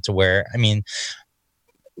eventually, to where,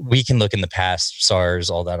 we can look in the past, SARS,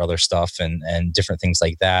 all that other stuff, and different things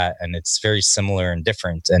like that, and it's very similar and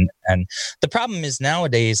different. And the problem is,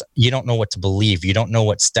 nowadays you don't know what to believe. You don't know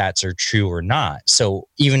what stats are true or not. So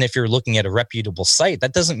even if you're looking at a reputable site,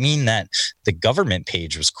 that doesn't mean that the government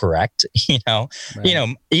page was correct.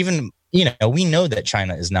 Right. Even we know that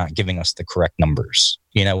China is not giving us the correct numbers.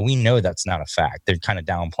 We know that's not a fact. They're kind of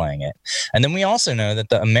downplaying it. And then we also know that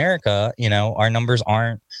the America, our numbers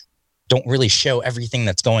don't really show everything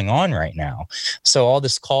that's going on right now. So all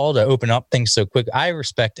this call to open up things so quick, I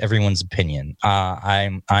respect everyone's opinion.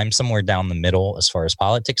 I'm somewhere down the middle as far as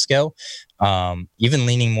politics go, even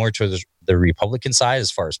leaning more towards the Republican side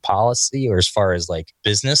as far as policy or as far as like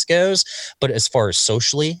business goes. But as far as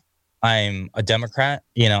socially, I'm a Democrat.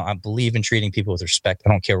 I believe in treating people with respect. I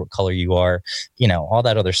don't care what color you are, all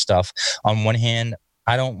that other stuff. On one hand,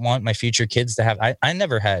 I don't want my future kids to have, I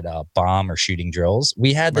never had bomb or shooting drills.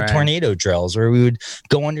 We had the tornado drills where we would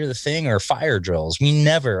go under the thing, or fire drills.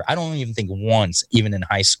 I don't even think once, even in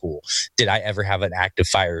high school, did I ever have an active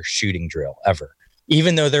fire shooting drill ever.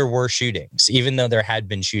 Even though there were shootings, even though there had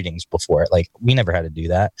been shootings before, like we never had to do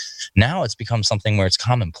that. Now it's become something where it's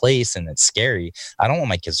commonplace and it's scary. I don't want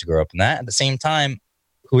my kids to grow up in that. At the same time,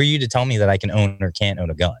 who are you to tell me that I can own or can't own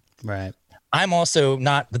a gun? Right. I'm also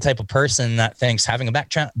not the type of person that thinks having a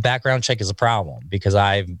background check is a problem, because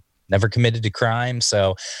I've never committed a crime.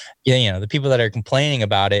 So, the people that are complaining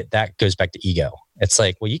about it, that goes back to ego. It's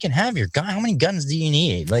like, well, you can have your gun. How many guns do you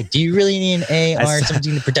need? Like, do you really need an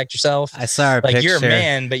AR-17 to protect yourself? I saw a picture. You're a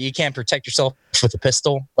man, but you can't protect yourself with a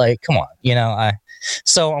pistol. Like, come on,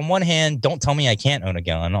 So on one hand, don't tell me I can't own a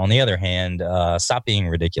gun. On the other hand, stop being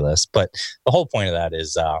ridiculous. But the whole point of that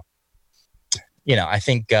is, I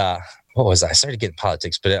think, what was I started getting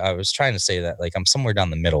politics, but I was trying to say that like I'm somewhere down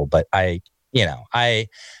the middle. But what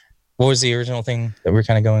was the original thing that we're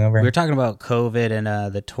kind of going over? We were talking about COVID and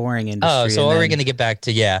the touring industry. Oh, so are we going to get back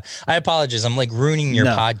to, I apologize. I'm like ruining your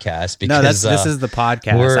podcast because this is the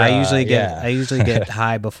podcast. I usually get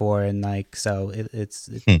high before, and like, so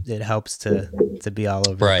it helps to be all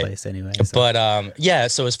over the place anyway. So.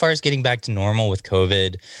 But so as far as getting back to normal with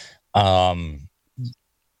COVID,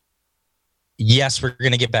 yes, we're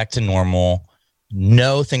going to get back to normal.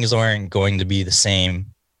 No, things aren't going to be the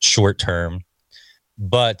same short term,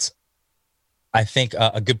 but I think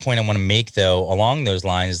a good point I want to make, though, along those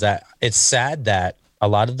lines, that it's sad that a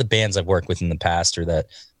lot of the bands I've worked with in the past, or that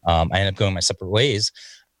I ended up going my separate ways,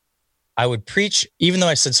 I would preach, even though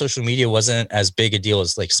I said social media wasn't as big a deal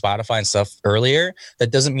as like Spotify and stuff earlier, that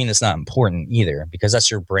doesn't mean it's not important either, because that's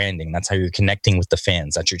your branding. That's how you're connecting with the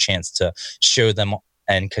fans. That's your chance to show them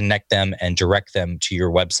and connect them and direct them to your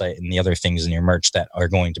website and the other things in your merch that are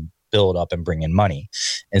going to build up and bring in money,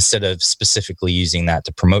 instead of specifically using that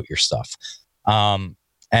to promote your stuff.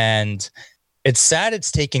 And it's sad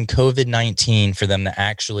it's taken COVID-19 for them to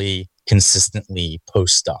actually consistently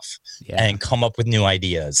post stuff and come up with new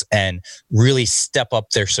ideas and really step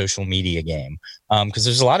up their social media game. Because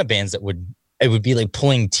there's a lot of bands that it would be like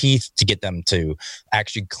pulling teeth to get them to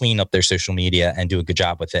actually clean up their social media and do a good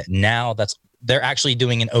job with it. Now they're actually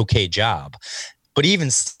doing an okay job, but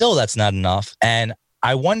even still, that's not enough. And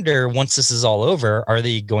I wonder, once this is all over, are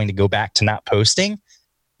they going to go back to not posting?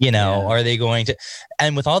 Are they going to,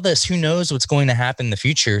 and with all this, who knows what's going to happen in the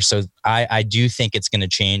future? So I do think it's going to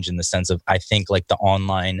change, in the sense of, I think like the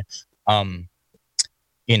online,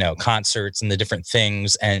 concerts and the different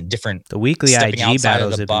things and the weekly IG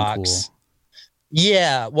battles have been cool.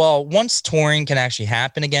 Yeah. Well, once touring can actually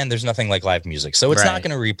happen again, there's nothing like live music. So it's not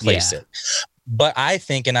going to replace it. But I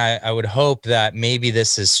think, and I would hope that maybe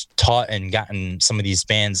this has taught and gotten some of these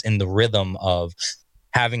bands in the rhythm of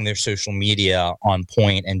having their social media on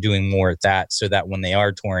point and doing more at that, so that when they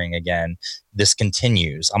are touring again, this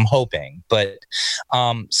continues. I'm hoping. But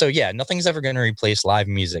nothing's ever going to replace live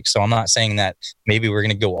music. So I'm not saying that maybe we're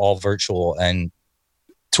going to go all virtual and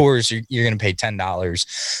tours, you're going to pay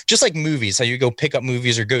 $10. Just like movies, how you go pick up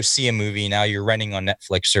movies or go see a movie. Now you're renting on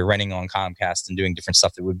Netflix or renting on Comcast and doing different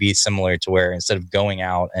stuff that would be similar to where, instead of going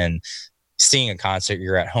out and seeing a concert,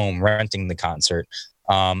 you're at home renting the concert.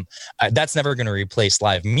 That's never going to replace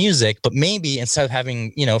live music, but maybe instead of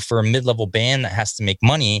having, for a mid-level band that has to make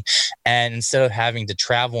money, and instead of having to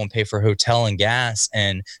travel and pay for hotel and gas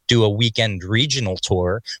and do a weekend regional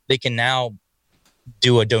tour, they can now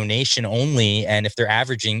do a donation only. And if they're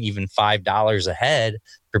averaging even $5 a head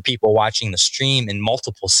for people watching the stream in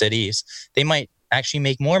multiple cities, they might actually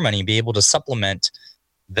make more money, be able to supplement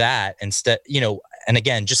that instead, and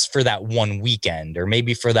again, just for that one weekend, or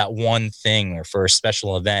maybe for that one thing, or for a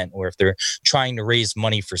special event, or if they're trying to raise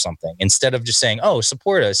money for something, instead of just saying, oh,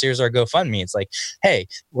 support us, here's our GoFundMe. It's like, hey,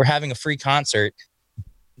 we're having a free concert.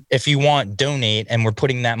 If you want, donate, and we're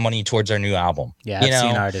putting that money towards our new album. Yeah, I've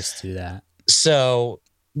seen artists do that. So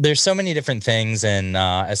there's so many different things. And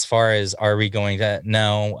as far as, are we going to,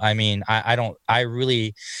 no, I mean, I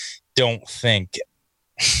really don't think,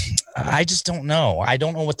 I just don't know. I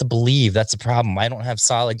don't know what to believe. That's a problem. I don't have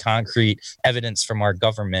solid, concrete evidence from our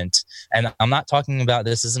government. And I'm not talking about,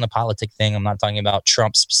 this isn't a politic thing. I'm not talking about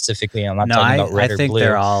Trump specifically. I'm not No, talking about I red or think blue.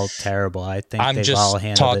 they're all terrible. I think I'm they've all just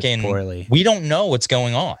handled it talking, poorly. we don't know what's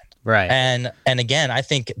going on. Right. And again, I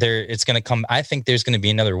think it's going to come. I think there's going to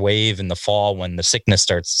be another wave in the fall when the sickness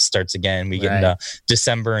starts again. We get into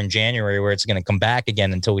December and January where it's going to come back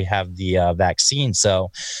again until we have the vaccine.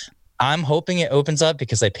 So I'm hoping it opens up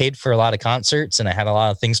because I paid for a lot of concerts and I had a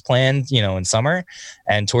lot of things planned, in summer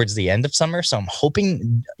and towards the end of summer. So I'm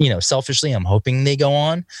hoping, selfishly, I'm hoping they go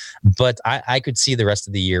on. But I could see the rest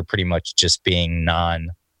of the year pretty much just being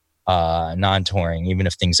non-touring. Even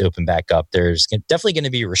if things open back up, there's definitely going to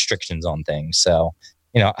be restrictions on things. So,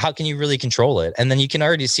 how can you really control it? And then you can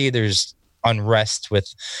already see there's unrest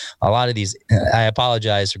with a lot of these. I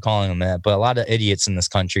apologize for calling them that, but a lot of idiots in this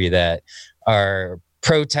country that are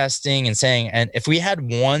protesting and saying, and if we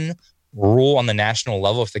had one rule on the national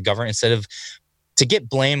level, if the government, instead of to get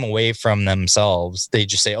blame away from themselves, they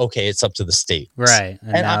just say, okay, it's up to the state. Right.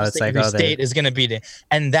 And now it's like every state is going to be,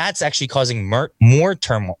 and that's actually causing more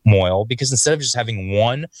turmoil because instead of just having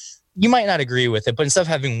one, you might not agree with it, but instead of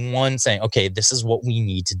having one saying, okay, this is what we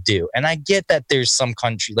need to do. And I get that there's some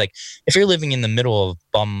country, like if you're living in the middle of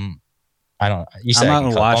you said I'm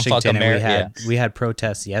out in Washington and we had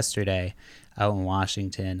protests yesterday out in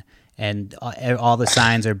Washington, and all the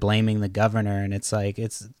signs are blaming the governor, and it's like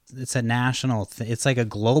it's a national it's like a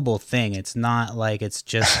global thing. It's not like it's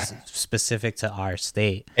just specific to our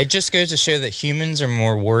state. It just goes to show that humans are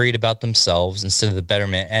more worried about themselves instead of the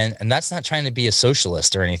betterment, and that's not trying to be a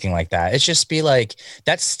socialist or anything like that. It's just be like,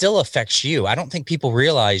 that still affects you. I don't think people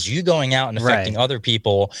realize you going out and affecting other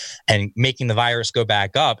people and making the virus go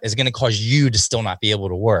back up is going to cause you to still not be able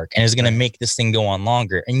to work, and is going to make this thing go on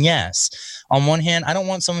longer. And yes, on one hand, I don't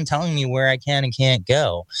want someone telling me where I can and can't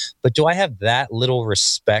go, but do I have that little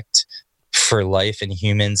respect for life and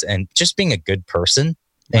humans and just being a good person?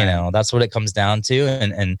 That's what it comes down to.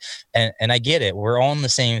 And I get it. We're all in the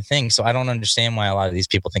same thing. So I don't understand why a lot of these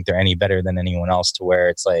people think they're any better than anyone else, to where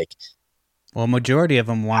it's like, well, majority of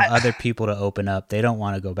them want other people to open up. They don't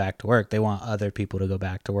want to go back to work. They want other people to go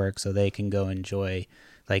back to work so they can go enjoy,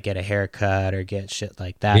 like get a haircut or get shit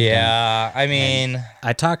like that. Yeah. I mean, and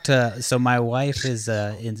I talked to, so my wife is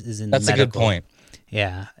in that's medical. A good point.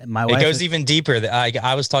 Yeah, my wife. It goes even deeper.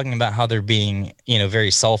 I was talking about how they're being, very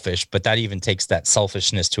selfish, but that even takes that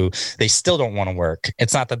selfishness to, they still don't want to work.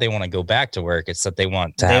 It's not that they want to go back to work. It's that they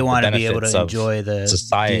want to be able to enjoy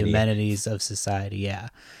the amenities of society. Yeah.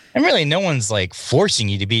 And really, no one's like forcing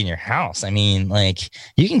you to be in your house. I mean, like,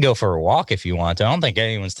 you can go for a walk if you want to. I don't think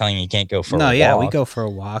anyone's telling you can't go for a walk. No, yeah, we go for a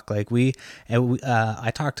walk. Like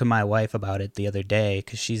I talked to my wife about it the other day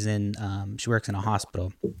because she works in a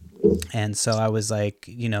hospital. And so I was like,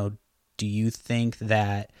 do you think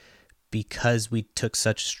that because we took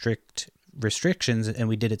such strict restrictions and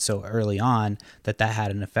we did it so early on that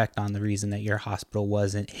had an effect on the reason that your hospital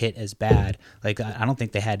wasn't hit as bad? Like, I don't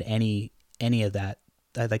think they had any of that.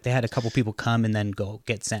 Like, they had a couple people come and then go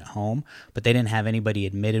get sent home, but they didn't have anybody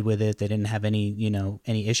admitted with it. They didn't have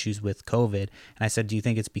any issues with COVID. And I said, do you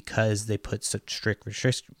think it's because they put such strict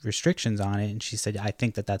restrictions on it? And she said, I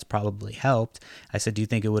think that's probably helped. I said, do you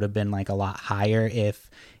think it would have been like a lot higher if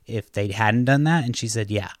they hadn't done that? And she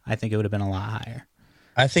said, yeah, I think it would have been a lot higher.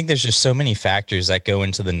 I think there's just so many factors that go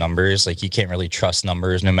into the numbers. Like, you can't really trust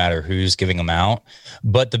numbers no matter who's giving them out.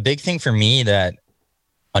 But the big thing for me that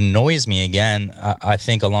annoys me, again, I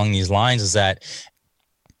think along these lines, is that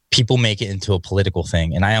people make it into a political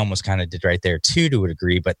thing. And I almost kind of did right there too, to a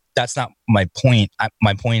degree, but that's not my point.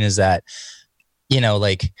 My point is that,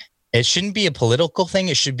 like, it shouldn't be a political thing.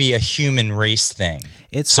 It should be a human race thing.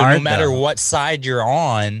 It's so hard, no matter though. What side you're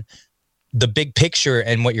on, the big picture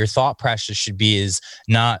and what your thought process should be is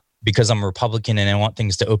not because I'm a Republican and I want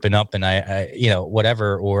things to open up and I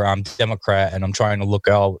whatever, or I'm Democrat and I'm trying to look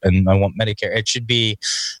out and I want Medicare. It should be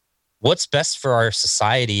what's best for our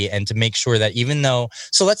society, and to make sure that even though,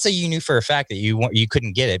 so let's say you knew for a fact that you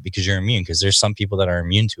couldn't get it because you're immune, because there's some people that are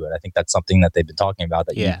immune to it. I think that's something that they've been talking about,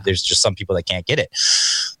 that there's just some people that can't get it.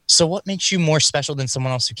 So what makes you more special than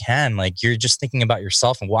someone else who can? Like, you're just thinking about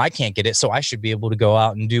yourself and, well, I can't get it, so I should be able to go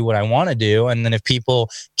out and do what I want to do. And then if people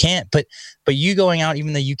can't, but you going out,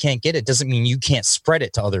 even though you can't get it, doesn't mean you can't spread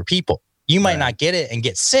it to other people. You might not get it and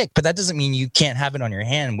get sick, but that doesn't mean you can't have it on your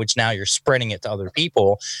hand, which now you're spreading it to other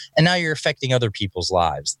people. And now you're affecting other people's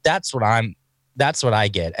lives. That's what I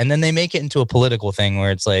get. And then they make it into a political thing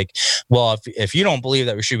where it's like, well, if you don't believe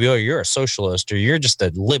that we should be, you're a socialist, or you're just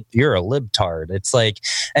you're a libtard. It's like,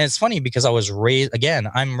 and it's funny because I was raised, again,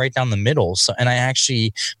 I'm right down the middle. So, and I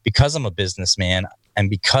actually, because I'm a businessman, and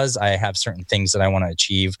because I have certain things that I want to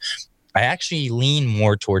achieve, I actually lean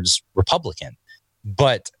more towards Republican.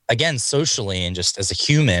 But again, socially and just as a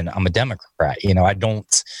human, I'm a Democrat.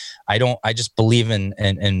 I just believe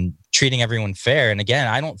in treating everyone fair. And again,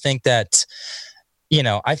 I don't think that,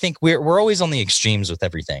 I think we're always on the extremes with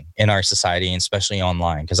everything in our society, and especially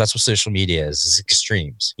online, because that's what social media is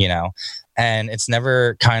extremes, and it's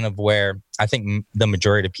never kind of where I think the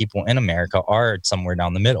majority of people in America are somewhere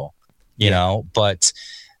down the middle, but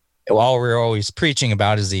all we're always preaching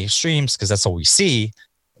about is the extremes because that's all we see.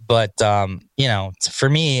 But, for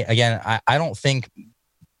me, again, I don't think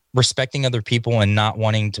respecting other people and not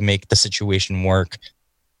wanting to make the situation work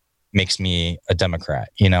makes me a Democrat.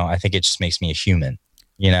 I think it just makes me a human,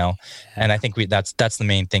 and I think that's the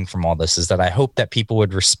main thing from all this is that I hope that people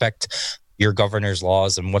would respect your governor's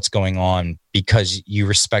laws and what's going on because you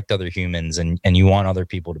respect other humans and you want other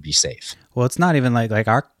people to be safe. Well, it's not even like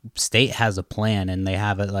our state has a plan and they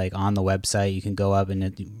have it like on the website. You can go up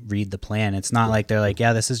and read the plan. It's not like they're like,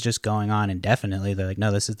 yeah, this is just going on indefinitely. They're like,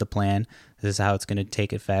 no, this is the plan. This is how it's going to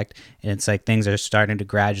take effect. And it's like things are starting to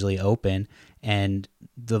gradually open. And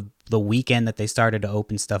the weekend that they started to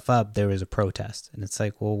open stuff up, there was a protest. And it's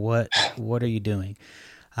like, well, what are you doing?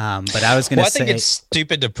 But I was going to say, I think it's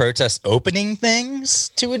stupid to protest opening things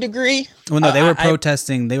to a degree. Well, no, they were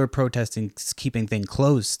protesting. They were protesting keeping things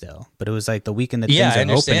closed still. But it was like the weekend that things are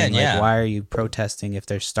opening. Like, why are you protesting if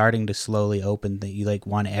they're starting to slowly open? That you like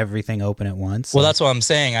want everything open at once? Well, that's what I'm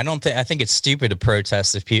saying. I think it's stupid to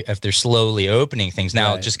protest if they're slowly opening things.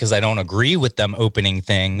 Now, just because I don't agree with them opening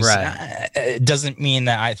things, it doesn't mean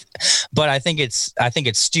that But I think it's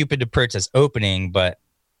stupid to protest opening, but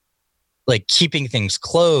like keeping things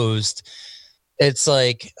closed, it's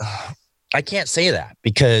like I can't say that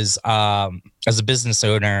because as a business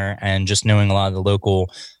owner and just knowing a lot of the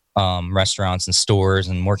local restaurants and stores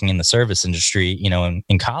and working in the service industry,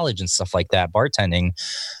 in college and stuff like that, bartending,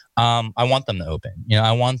 I want them to open.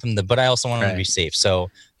 I want them to, but I also want them to be safe. So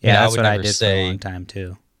that's what I did for a long time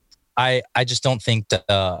too. I just don't think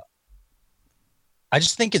that. I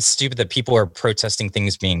just think it's stupid that people are protesting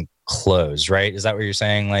things being closed, right? Is that what you're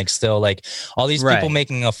saying? Like still like all these people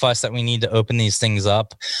making a fuss that we need to open these things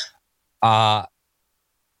up. I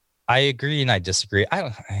agree and I disagree.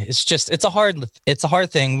 It's a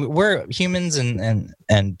hard thing. We're humans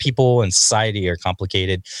and people and society are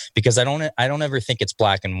complicated because I don't ever think it's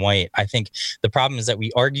black and white. I think the problem is that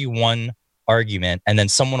we argue one argument and then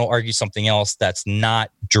someone will argue something else that's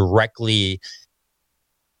not directly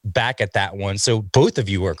back at that one. So both of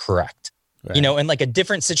you are correct, in like a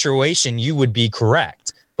different situation, you would be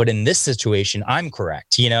correct. But in this situation, I'm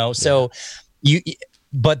correct, so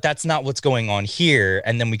but that's not what's going on here.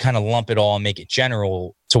 And then we kind of lump it all and make it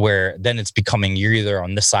general to where then it's becoming you're either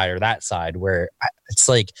on this side or that side where it's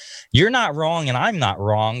like, you're not wrong and I'm not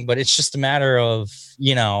wrong, but it's just a matter of,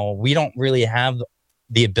 we don't really have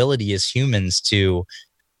the ability as humans to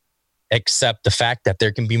accept the fact that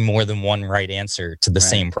there can be more than one right answer to the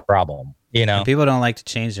same problem. And people don't like to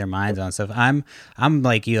change their minds on stuff. I'm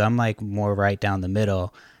like you. I'm like more right down the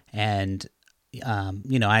middle, and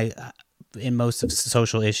I in most of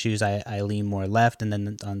social issues I lean more left, and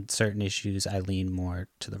then on certain issues I lean more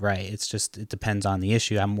to the right. It depends on the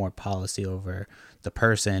issue. I'm more policy over the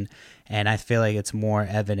person, and I feel like it's more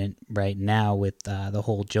evident right now with the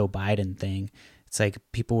whole Joe Biden thing. It's like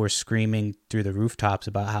people were screaming through the rooftops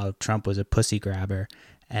about how Trump was a pussy grabber.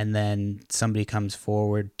 And then somebody comes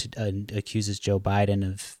forward and accuses Joe Biden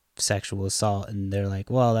of sexual assault. And they're like,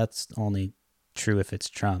 well, that's only true if it's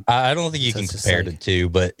Trump. I don't think you can compare the two,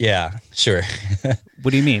 but yeah, sure.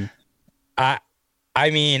 What do you mean? I've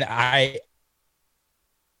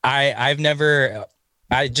never,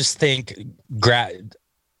 I just think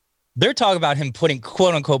they're talking about him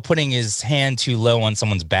quote unquote putting his hand too low on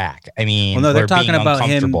someone's back. I mean, well, no, they're talking about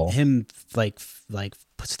him like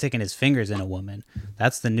sticking his fingers in a woman.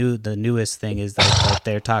 That's the newest thing is that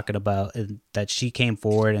they're talking about that she came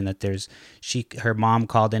forward and that her mom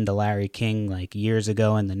called into Larry King like years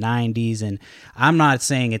ago in the 90s. And I'm not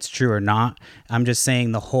saying it's true or not. I'm just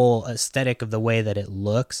saying the whole aesthetic of the way that it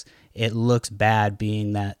looks bad,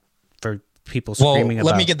 being that for people screaming about.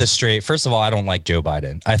 Let me get this straight. First of all, I don't like Joe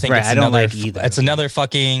Biden. I think I don't like either. It's another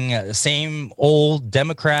fucking same old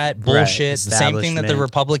Democrat bullshit. The same thing that the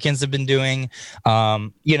Republicans have been doing. I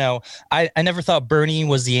never thought Bernie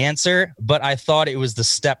was the answer, but I thought it was the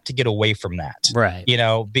step to get away from that. Right.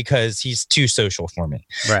 Because he's too social for me.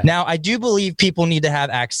 Right. Now, I do believe people need to have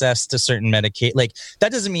access to certain Medicaid. Like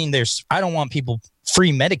that doesn't mean I don't want people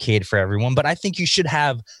free Medicaid for everyone, but I think you should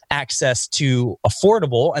have access to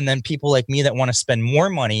affordable, and then people like me that want to spend more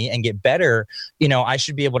money and get better, I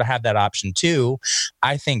should be able to have that option too.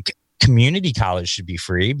 I think community college should be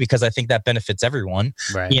free because I think that benefits everyone,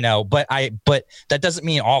 Right. But that doesn't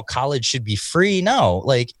mean all college should be free. No,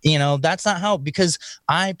 that's not how, because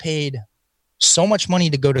I paid so much money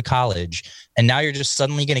to go to college and now you're just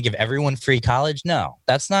suddenly going to give everyone free college. No,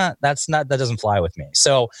 that doesn't fly with me.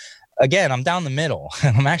 So again, I'm down the middle.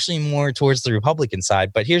 I'm actually more towards the Republican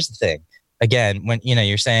side, but here's the thing. Again, when,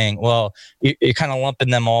 you're saying, well, you're kind of lumping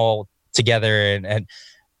them all together and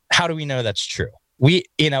how do we know that's true? We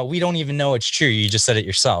don't even know it's true. You just said it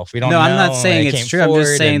yourself. We don't know. I'm not saying it's true. I'm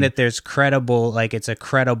just saying that there's it's a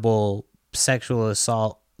credible sexual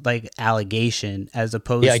assault allegation as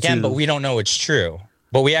opposed to. But we don't know it's true.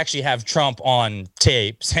 But we actually have Trump on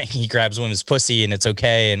tape saying he grabs women's pussy and it's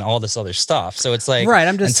okay and all this other stuff. So it's like, right.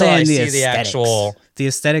 I'm just saying the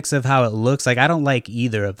aesthetics of how it looks. I don't like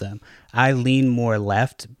either of them. I lean more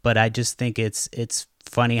left, but I just think it's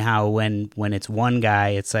funny how when it's one guy,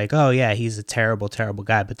 it's like, oh yeah, he's a terrible, terrible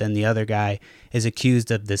guy. But then the other guy is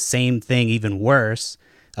accused of the same thing, even worse,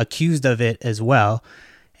 accused of it as well.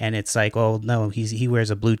 And it's like, oh no, he wears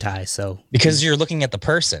a blue tie. So because you're looking at the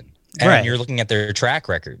person and right. You're looking at their track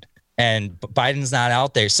record, and Biden's not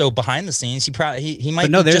out there. So behind the scenes, he might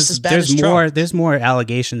be just as bad as Trump. There's more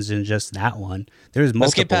allegations than just that one. There's multiple.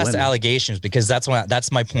 Let's get past women. the allegations because that's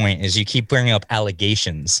my point. Is you keep bringing up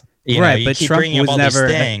allegations. But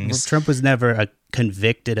Trump was never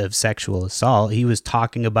convicted of sexual assault. He was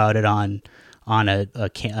talking about it on a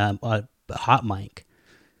hot mic.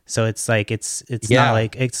 So it's like it's not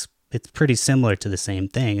like it's pretty similar to the same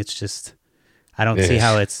thing. It's just I don't see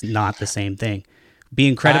how it's not the same thing.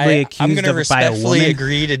 Being credibly accused I'm gonna of by a woman.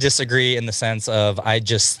 agree to disagree in the sense of I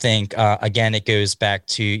just think again it goes back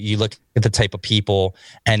to you look at the type of people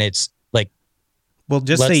and it's like. Well,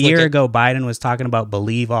 just a year ago, Biden was talking about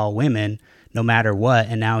believe all women, no matter what,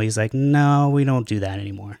 and now he's like, no, we don't do that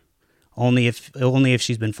anymore. Only if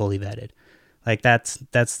she's been fully vetted. Like that's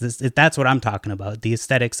what I'm talking about. The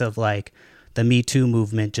aesthetics of like the Me Too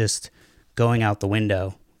movement just going out the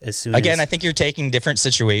window as soon. Again, I think you're taking different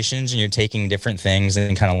situations and you're taking different things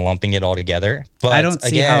and kind of lumping it all together. But I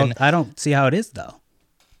don't see how it is though,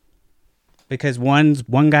 because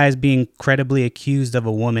one guy's being credibly accused of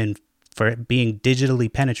a woman for being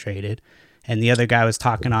digitally penetrated, and the other guy was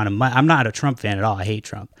talking on a. I'm not a Trump fan at all. I hate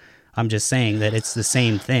Trump. I'm just saying that it's the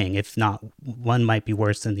same thing. If not, one might be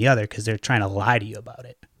worse than the other because they're trying to lie to you about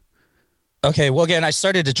it. Okay, well, again, I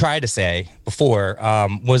started to try to say before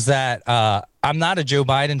was that I'm not a Joe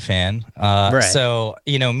Biden fan. Right. So,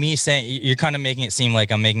 me saying you're kind of making it seem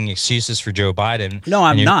like I'm making excuses for Joe Biden. No,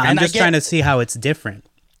 I'm not. I'm just trying to see how it's different.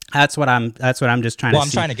 That's what I'm just trying to see. Well, I'm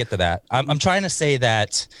trying to get to that. I'm trying to say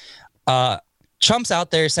that Trump's out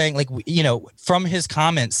there saying, like, from his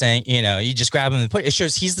comments saying, you just grab him and put it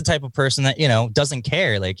shows he's the type of person that, doesn't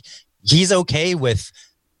care. Like, he's okay with,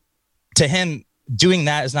 to him, doing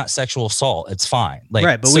that is not sexual assault. It's fine. Like,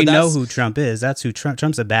 right, but we know who Trump is. That's who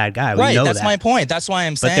Trump's a bad guy. We know that's my point. That's why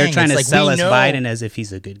I'm saying. But they're trying to sell us Biden as if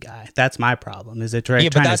he's a good guy. That's my problem. Is they're trying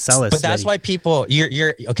to sell us. But that's why people.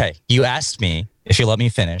 You're okay. You asked me if you let me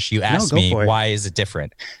finish. You asked me why is it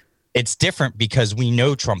different. It's different because we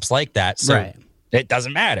know Trump's like that. So right. It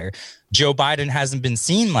doesn't matter. Joe Biden hasn't been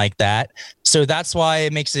seen like that. So that's why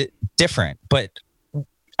it makes it different. But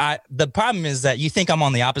the problem is that you think I'm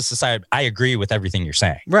on the opposite side. I agree with everything you're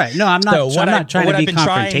saying. Right. No, I'm not. So I'm not trying to be confrontational. What I've been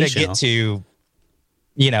trying to get to,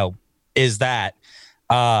 is that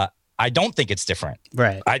I don't think it's different.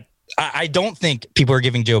 Right. I don't think people are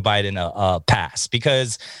giving Joe Biden a pass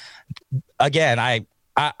because, again, I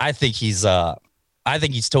think he's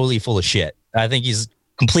totally full of shit. I think he's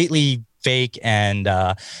completely fake, and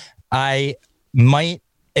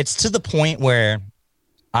it's to the point where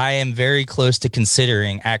I am very close to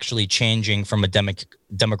considering actually changing from a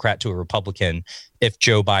Democrat to a Republican if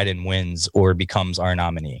Joe Biden wins or becomes our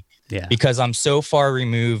nominee. Yeah. Because I'm so far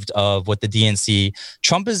removed of what the DNC.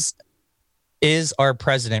 Trump is our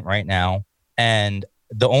president right now, and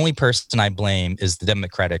the only person I blame is the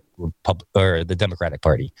Democratic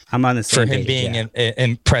Party. I'm on the same for him being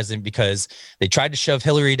in president because they tried to shove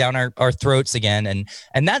Hillary down our throats again,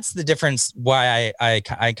 and that's the difference. Why I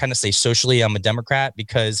kind of say socially I'm a Democrat,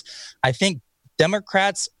 because I think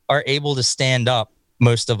Democrats are able to stand up,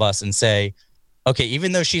 most of us, and say, okay,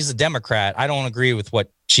 even though she's a Democrat, I don't agree with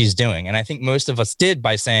what she's doing, and I think most of us did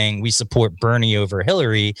by saying we support Bernie over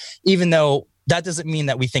Hillary, even though. That doesn't mean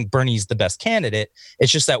that we think Bernie's the best candidate.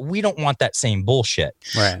 It's just that we don't want that same bullshit.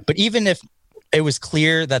 Right. But even if it was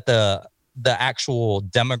clear that the actual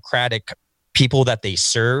Democratic people that they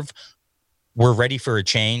serve were ready for a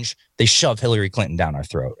change, they shove Hillary Clinton down our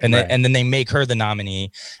throat. And then they make her the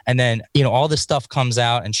nominee. And then, all this stuff comes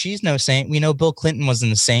out and she's no saint. We know Bill Clinton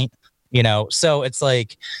wasn't a saint, so it's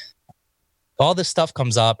like all this stuff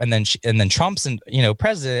comes up and then Trump's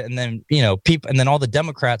president, and then, people, and then all the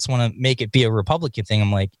Democrats want to make it be a Republican thing.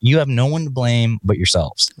 I'm like, you have no one to blame but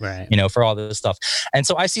yourselves, right? For all this stuff. And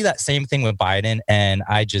so I see that same thing with Biden, and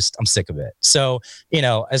I'm sick of it. So,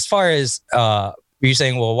 as far as, you're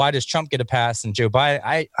saying, well, why does Trump get a pass and Joe Biden?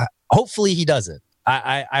 I hopefully he doesn't.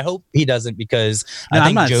 I hope he doesn't, because I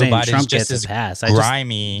think Joe Biden's just as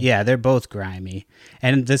grimy. Yeah, they're both grimy.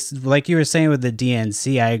 And this, like you were saying with the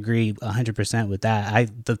DNC, I agree 100% with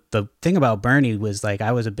that. The thing about Bernie was, like,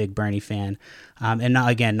 I was a big Bernie fan, and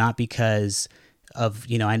not because of,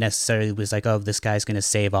 I necessarily was like, oh, this guy's going to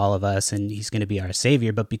save all of us and he's going to be our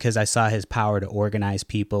savior, but because I saw his power to organize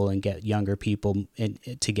people and get younger people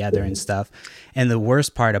together and stuff. And the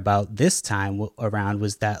worst part about this time around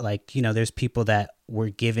was that, like, there's people that were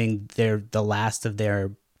giving the last of their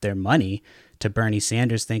money to Bernie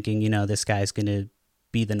Sanders, thinking, this guy's going to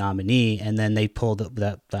be the nominee, and then they pulled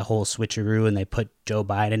the whole switcheroo and they put Joe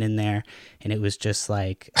Biden in there, and it was just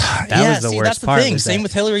like that was the worst that's the part. Thing. Same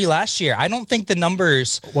with Hillary last year. I don't think the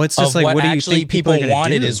numbers it's just of like, what actually people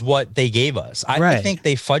wanted do? Is what they gave us. I think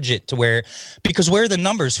they fudge it to where are the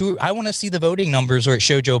numbers? I want to see the voting numbers where it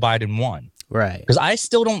showed Joe Biden won. Right. Because I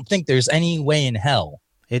still don't think there's any way in hell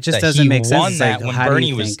it just doesn't make sense. Won that when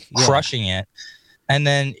Bernie was crushing it. And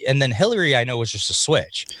then Hillary, I know, was just a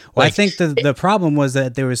switch. Well, I think the problem was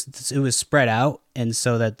that it was spread out, and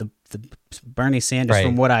so that the Bernie Sanders,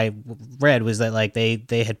 from what I read, was that, like,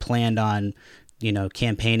 they had planned on,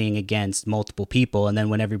 campaigning against multiple people, and then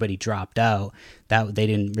when everybody dropped out, that they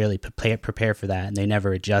didn't really prepare for that, and they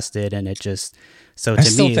never adjusted, and it just to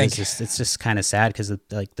me it's just kind of sad, because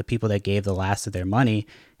like the people that gave the last of their money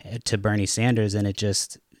to Bernie Sanders, and it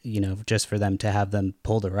just. Just for them to have them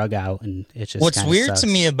pull the rug out, and it's just what's weird sucks. To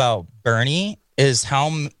me about Bernie is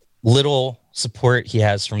how little support he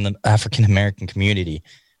has from the African American community.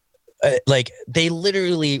 Like, they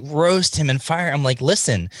literally roast him and fire. I'm like,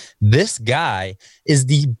 listen, this guy is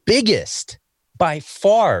by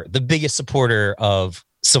far the biggest supporter of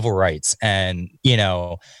civil rights and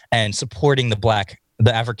supporting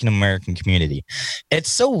the African American community.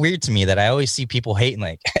 It's so weird to me that I always see people hating,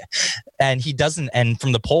 like, and he doesn't, and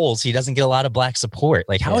from the polls, he doesn't get a lot of black support.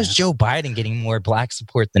 Like, how is Joe Biden getting more black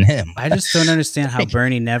support than him? I just don't understand how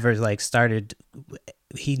Bernie never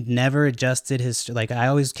he never adjusted his, like, I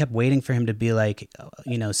always kept waiting for him to be like,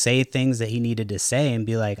 say things that he needed to say and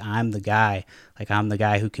be like, I'm the guy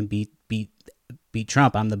who can beat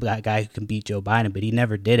Trump. I'm the guy who can beat Joe Biden, but he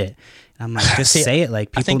never did it. And I'm like, just say it.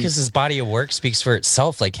 Like, people, I think because his body of work speaks for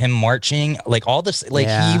itself. Like, him marching, like, all this, like,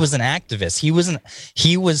 he was an activist. He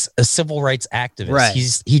was a civil rights activist. Right.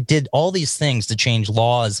 He did all these things to change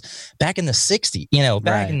laws back in the 60s,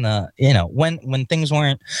 back in the, when things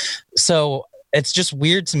weren't. So it's just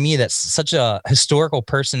weird to me that such a historical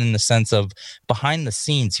person, in the sense of behind the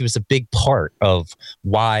scenes, he was a big part of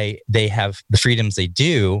why they have the freedoms they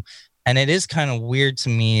do. And it is kind of weird to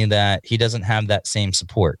me that he doesn't have that same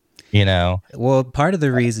support, Well, part of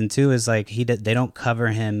the reason too is, like, they don't cover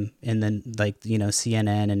him in the, like,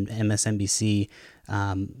 CNN and MSNBC,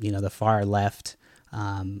 the far left,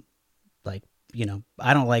 like,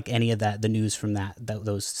 I don't like any of that, the news from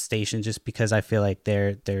those stations, just because I feel like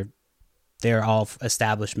they're all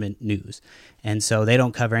establishment news. And so they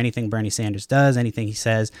don't cover anything Bernie Sanders does, anything he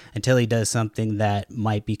says, until he does something that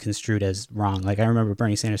might be construed as wrong. Like, I remember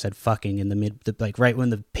Bernie Sanders said fucking in right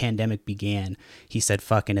when the pandemic began, he said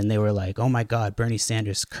fucking, and they were like, oh my God, Bernie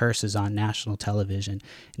Sanders curses on national television.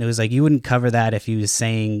 And it was like, you wouldn't cover that if he was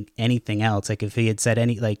saying anything else. Like, if he had said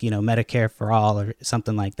any, like, Medicare for all or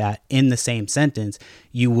something like that in the same sentence,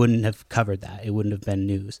 you wouldn't have covered that. It wouldn't have been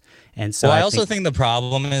news. And so I also think the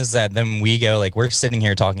problem is that then we go, like, we're sitting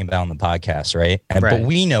here talking about on the podcast, right? But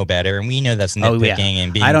we know better, and we know that's nitpicking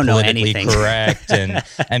and being politically correct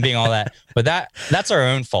and being all that. But that's our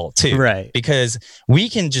own fault too, right? Because we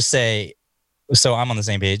can just say, so I'm on the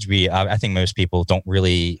same page. I think most people don't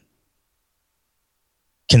really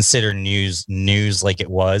consider news like it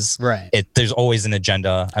was. Right. There's always an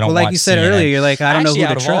agenda. I don't. Well, like watch you said CNN. earlier, you're like, I don't know who to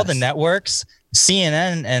trust. Out of all the networks,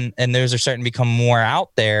 CNN and those are starting to become more out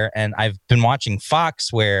there. And I've been watching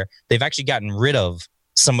Fox, where they've actually gotten rid of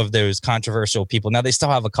some of those controversial people. Now, they still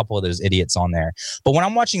have a couple of those idiots on there. But when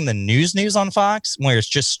I'm watching the news on Fox, where it's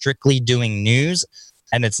just strictly doing news,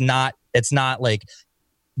 and it's not like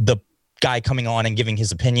the guy coming on and giving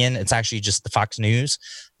his opinion. It's actually just the Fox News.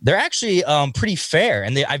 They're actually pretty fair,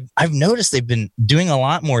 and I've noticed they've been doing a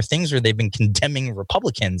lot more things where they've been condemning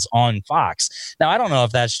Republicans on Fox. Now I don't know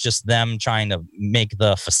if that's just them trying to make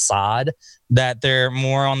the facade that they're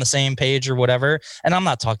more on the same page or whatever. And I'm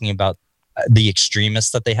not talking about the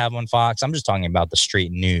extremists that they have on Fox. I'm just talking about the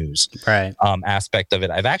straight news aspect of it.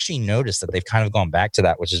 I've actually noticed that they've kind of gone back to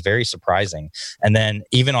that, which is very surprising. And then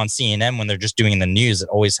even on CNN, when they're just doing the news, it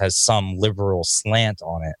always has some liberal slant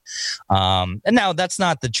on it. And now that's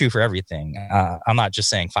not the true for everything. I'm not just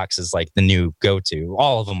saying Fox is like the new go-to.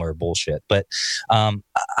 All of them are bullshit. But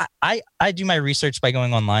I do my research by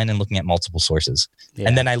going online and looking at multiple sources. Yeah.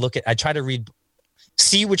 And then I try to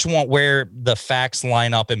see which one, where the facts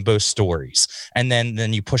line up in both stories, and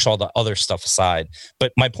then you push all the other stuff aside.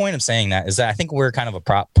 But my point of saying that is that I think we're kind of a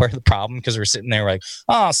part of the problem, because we're sitting there like,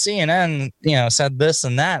 oh, CNN, said this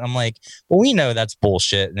and that. And I'm like, well, we know that's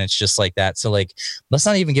bullshit, and it's just like that. So like, let's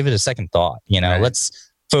not even give it a second thought. Right.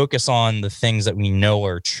 Let's focus on the things that we know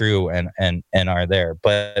are true and are there.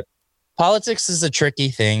 But politics is a tricky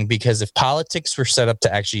thing, because if politics were set up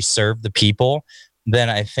to actually serve the people, then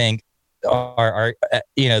I think our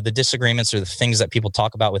the disagreements or the things that people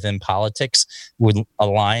talk about within politics would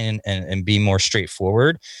align and be more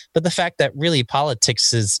straightforward. But the fact that really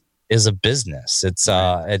politics is a business. It's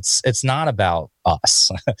it's not about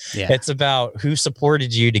us. Yeah. It's about who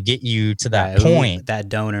supported you to get you to that point. That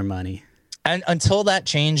donor money. And until that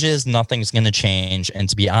changes, nothing's going to change. And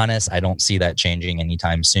to be honest, I don't see that changing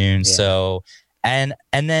anytime soon. Yeah. So. And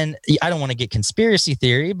then I don't want to get conspiracy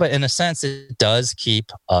theory, but in a sense, it does keep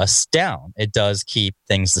us down. It does keep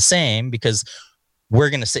things the same, because we're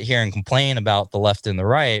going to sit here and complain about the left and the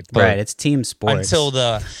right. But right, it's team sports.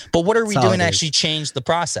 But what are we doing to actually change the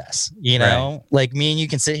process? Right. Like me and you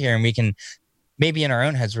can sit here and we can, maybe in our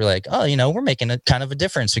own heads, we're like, oh, we're making a kind of a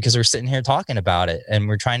difference because we're sitting here talking about it and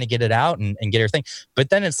we're trying to get it out and get everything. But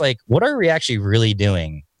then it's like, what are we actually really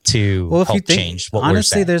doing to help change what honestly, we're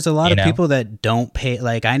saying? There's a lot of people that don't pay.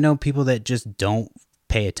 Like, I know people that just don't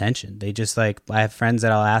pay attention. They just I have friends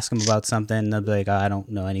that I'll ask them about something and they'll be like, oh, I don't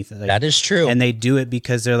know anything. Like, that is true. And they do it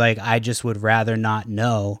because they're like, I just would rather not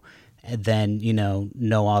know than,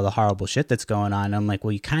 know all the horrible shit that's going on. And I'm like,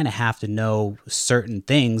 well, you kind of have to know certain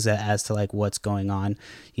things as to like what's going on.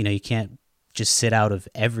 You can't just sit out of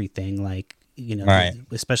everything, like, right.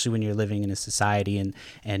 Especially when you're living in a society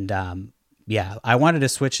and yeah, I wanted to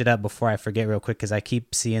switch it up before I forget real quick, because I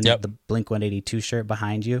keep seeing the Blink-182 shirt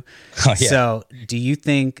behind you. Oh, yeah. So do you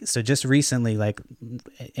think, just recently,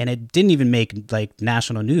 and it didn't even make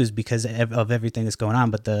national news because of everything that's going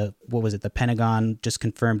on, but the Pentagon just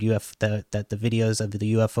confirmed that the videos of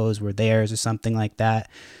the UFOs were theirs or something like that.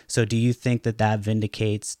 So do you think that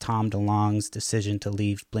vindicates Tom DeLonge's decision to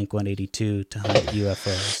leave Blink-182 to hunt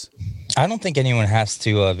UFOs? I don't think anyone has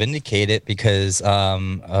to vindicate it, because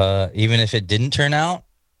even if it didn't turn out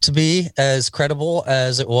to be as credible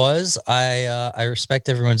as it was, I respect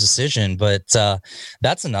everyone's decision. But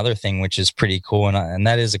that's another thing which is pretty cool, and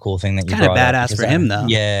that is a cool thing that you brought up. Kind of badass for him, though.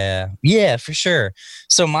 Yeah, for sure.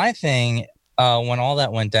 So my thing, when all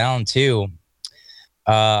that went down too,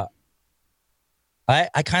 I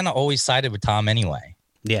kind of always sided with Tom anyway.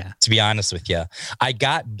 Yeah. To be honest with you, I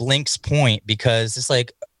got Blink's point, because it's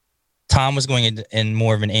like, Tom was going in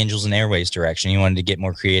more of an Angels and Airways direction. He wanted to get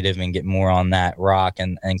more creative and get more on that rock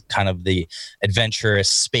and kind of the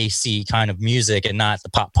adventurous, spacey kind of music, and not the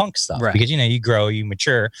pop punk stuff. Right. Because, you grow, you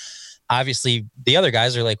mature. Obviously, the other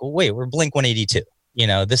guys are like, well, wait, we're Blink-182.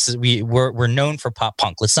 This is we're known for pop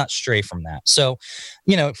punk. Let's not stray from that. So,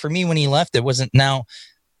 for me, when he left, it wasn't. Now,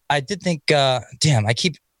 I did think, damn, I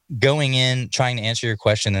keep going in trying to answer your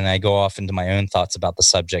question, and I go off into my own thoughts about the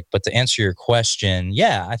subject. But to answer your question,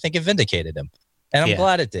 yeah, I think it vindicated him, and I'm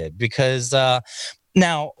glad it did, because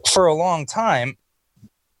now for a long time,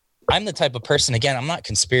 I'm the type of person, again, I'm not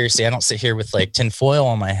conspiracy. I don't sit here with tinfoil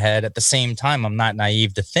on my head. At the same time, I'm not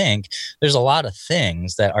naive to think there's a lot of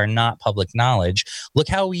things that are not public knowledge. Look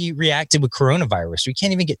how we reacted with coronavirus. We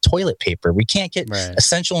can't even get toilet paper. We can't get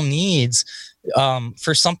essential needs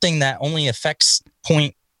for something that only affects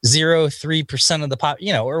 0.03% of the pop,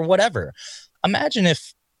 or whatever. Imagine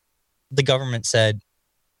if the government said,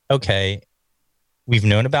 okay, we've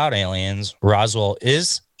known about aliens. Roswell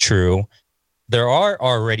is true. There are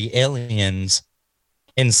already aliens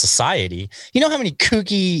in society. You know how many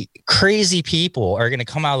kooky, crazy people are going to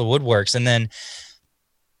come out of the woodworks? And then,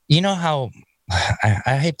 how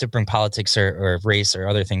I hate to bring politics or race or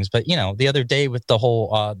other things, but the other day with the whole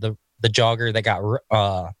the jogger that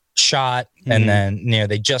got shot, and then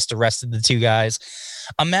they just arrested the two guys.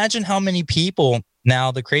 Imagine how many people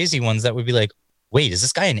now, the crazy ones, that would be like, wait, is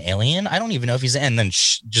this guy an alien? I don't even know if he's, and then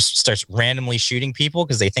just starts randomly shooting people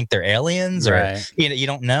because they think they're aliens, or Right. you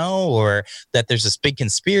don't know, or that there's this big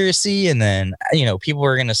conspiracy, and then people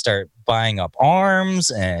are going to start buying up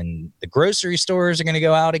arms, and the grocery stores are going to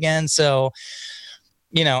go out again. So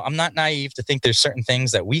I'm not naive to think there's certain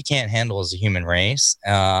things that we can't handle as a human race.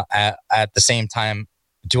 At the same time,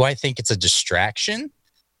 do I think it's a distraction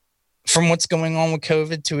from what's going on with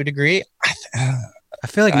COVID to a degree? I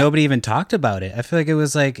feel like nobody even talked about it. I feel like it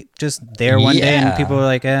was like just there one day and people were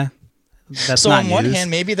like, that's so not on news. one hand,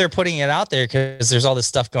 maybe they're putting it out there because there's all this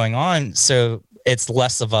stuff going on. So it's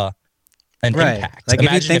less of an impact. Like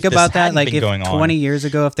Imagine if you think this about that, hadn't like been if going 20 on, years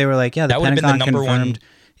ago, if they were like, yeah, the that would have been Pentagon the number confirmed. one.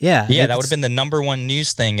 Yeah, that would have been the number one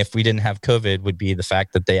news thing if we didn't have COVID, would be the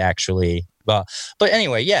fact that they actually. But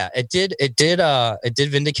anyway, yeah, it did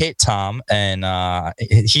vindicate Tom, and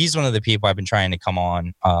he's one of the people I've been trying to come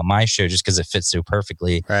on my show just because it fits so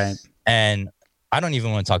perfectly. Right. And I don't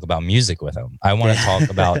even want to talk about music with him. I want to talk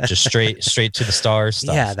about just straight to the stars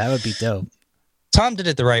stuff. Yeah, that would be dope. Tom did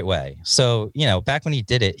it the right way. So, back when he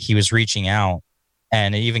did it, he was reaching out,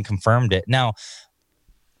 and it even confirmed it. Now,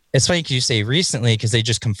 it's funny because you say recently, because they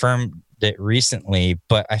just confirmed it recently,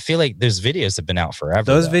 but I feel like those videos have been out forever.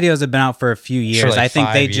 Those videos have been out for a few years. Like I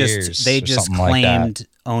think they 5 just years claimed like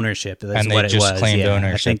ownership. That's and what they it just was. claimed yeah,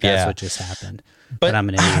 ownership. I think that's what just happened. But I'm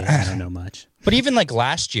an idiot. I don't know much. But even like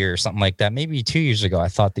last year or something like that, maybe 2 years ago, I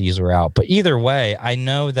thought these were out. But either way, I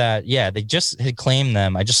know that, they just had claimed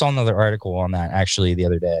them. I just saw another article on that actually the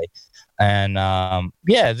other day. And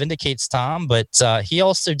it vindicates Tom, but he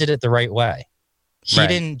also did it the right way. He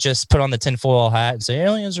didn't just put on the tinfoil hat and say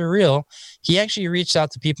aliens are real. He actually reached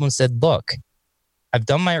out to people and said, look, I've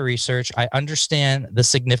done my research. I understand the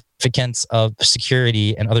significance of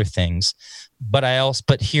security and other things, but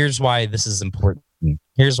here's why this is important.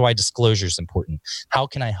 Here's why disclosure is important. How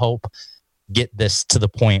can I help get this to the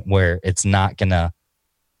point where it's not going to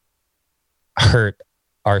hurt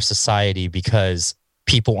our society because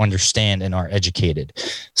people understand and are educated?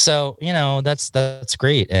 So, that's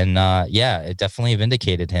great. And it definitely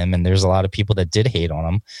vindicated him. And there's a lot of people that did hate on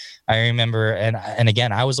him. I remember, and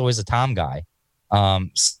again, I was always a Tom guy.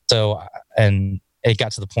 And it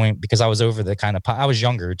got to the point because I was over the kind of, I was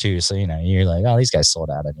younger too. So, you're like, oh, these guys sold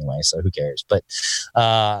out anyway, so who cares? But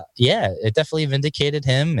it definitely vindicated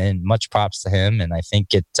him, and much props to him. And I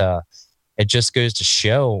think it just goes to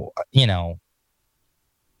show,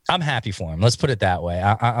 I'm happy for him. Let's put it that way.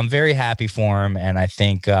 I'm very happy for him, and I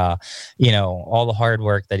think all the hard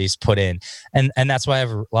work that he's put in, and that's why I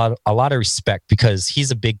have a lot of respect, because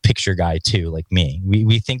he's a big picture guy too, like me.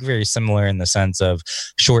 We think very similar in the sense of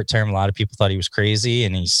short term. A lot of people thought he was crazy,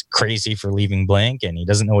 and he's crazy for leaving Blink, and he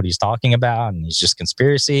doesn't know what he's talking about, and he's just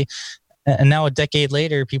conspiracy. And now a decade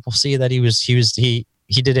later, people see that he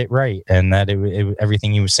did it right, and that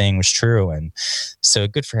everything he was saying was true, and so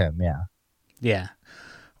good for him. Yeah.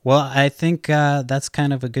 Well, I think that's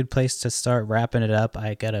kind of a good place to start wrapping it up.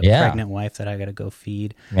 I got a pregnant wife that I got to go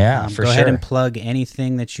feed. Yeah, for go sure. ahead and plug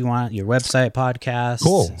anything that you want, your website, podcast,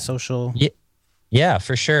 social. Yeah,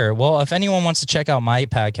 for sure. Well, if anyone wants to check out my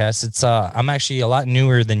podcast, it's I'm actually a lot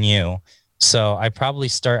newer than you. So I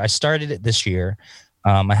started it this year.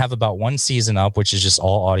 I have about one season up, which is just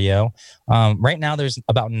all audio. Right now, there's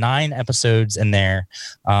about 9 episodes in there.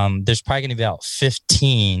 There's probably going to be about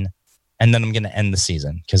 15. And then I'm going to end the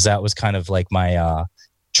season, because that was kind of like my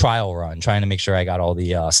trial run, trying to make sure I got all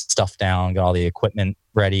the stuff down, got all the equipment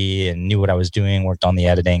ready, and knew what I was doing, worked on the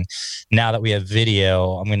editing. Now that we have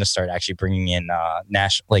video, I'm going to start actually bringing in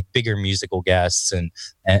bigger musical guests and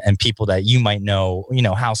people that you might know,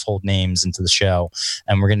 household names into the show.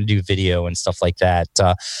 And we're going to do video and stuff like that.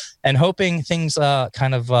 And hoping things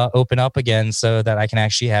kind of open up again so that I can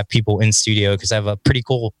actually have people in studio, because I have a pretty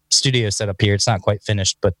cool studio set up here. It's not quite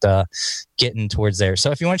finished, but getting towards there.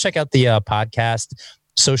 So if you want to check out the podcast,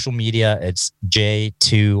 social media, it's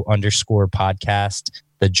J2_podcast,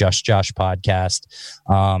 the Just Josh podcast.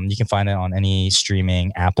 You can find it on any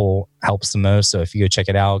streaming. Apple helps the most. So if you go check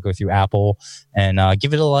it out, go through Apple and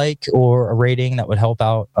give it a like or a rating. That would help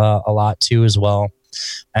out a lot too as well.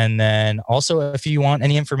 And then also, if you want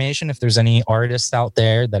any information, if there's any artists out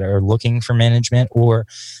there that are looking for management or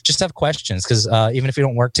just have questions, because even if we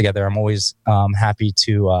don't work together, I'm always happy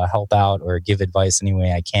to help out or give advice any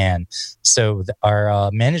way I can. So our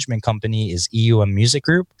management company is EUM Music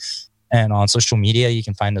Group. And on social media, you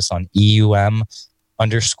can find us on EUM_music.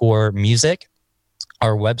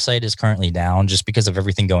 our website is currently down just because of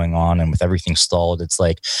everything going on, and with everything stalled, it's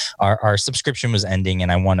like our subscription was ending,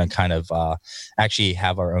 and I want to kind of actually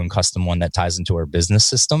have our own custom one that ties into our business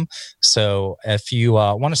system. So if you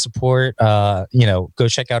want to support, go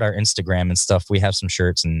check out our Instagram and stuff. We have some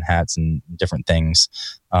shirts and hats and different things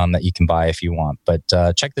that you can buy if you want. But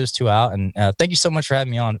check those two out. And thank you so much for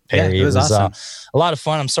having me on, Perry. Yeah, it was awesome. A lot of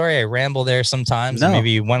fun. I'm sorry I ramble there sometimes. No.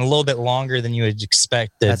 Maybe went a little bit longer than you had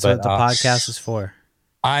expected. That's what the podcast is for.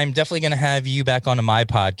 I'm definitely going to have you back onto my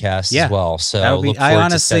podcast Yeah, as well. So look forward I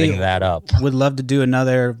honestly to setting that up. Would love to do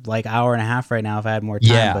another like hour and a half right now if I had more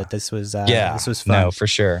time. Yeah. But this was fun. No, for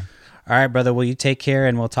sure. All right, brother. Well, you take care,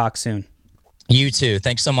 and we'll talk soon. You too.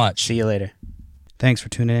 Thanks so much. See you later. Thanks for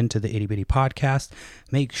tuning in to the Itty Bitty Podcast.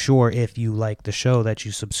 Make sure if you like the show that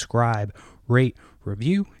you subscribe, rate,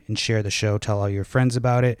 review, and share the show. Tell all your friends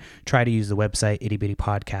about it. Try to use the website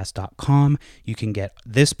ittybittypodcast.com. You can get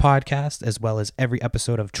this podcast as well as every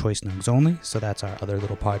episode of Choice Nugs Only. So that's our other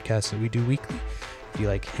little podcast that we do weekly. If you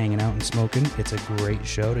like hanging out and smoking, it's a great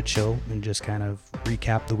show to chill and just kind of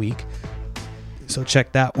recap the week. So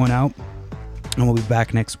check that one out. And we'll be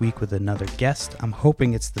back next week with another guest. I'm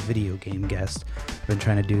hoping it's the video game guest. I've been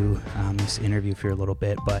trying to do this interview for a little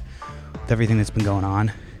bit, but with everything that's been going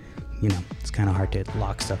on, it's kind of hard to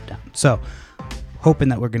lock stuff down. So hoping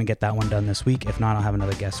that we're going to get that one done this week. If not, I'll have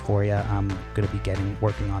another guest for you. I'm going to be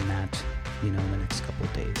working on that, in the next couple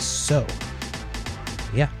of days. So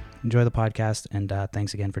yeah, enjoy the podcast, and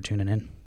thanks again for tuning in.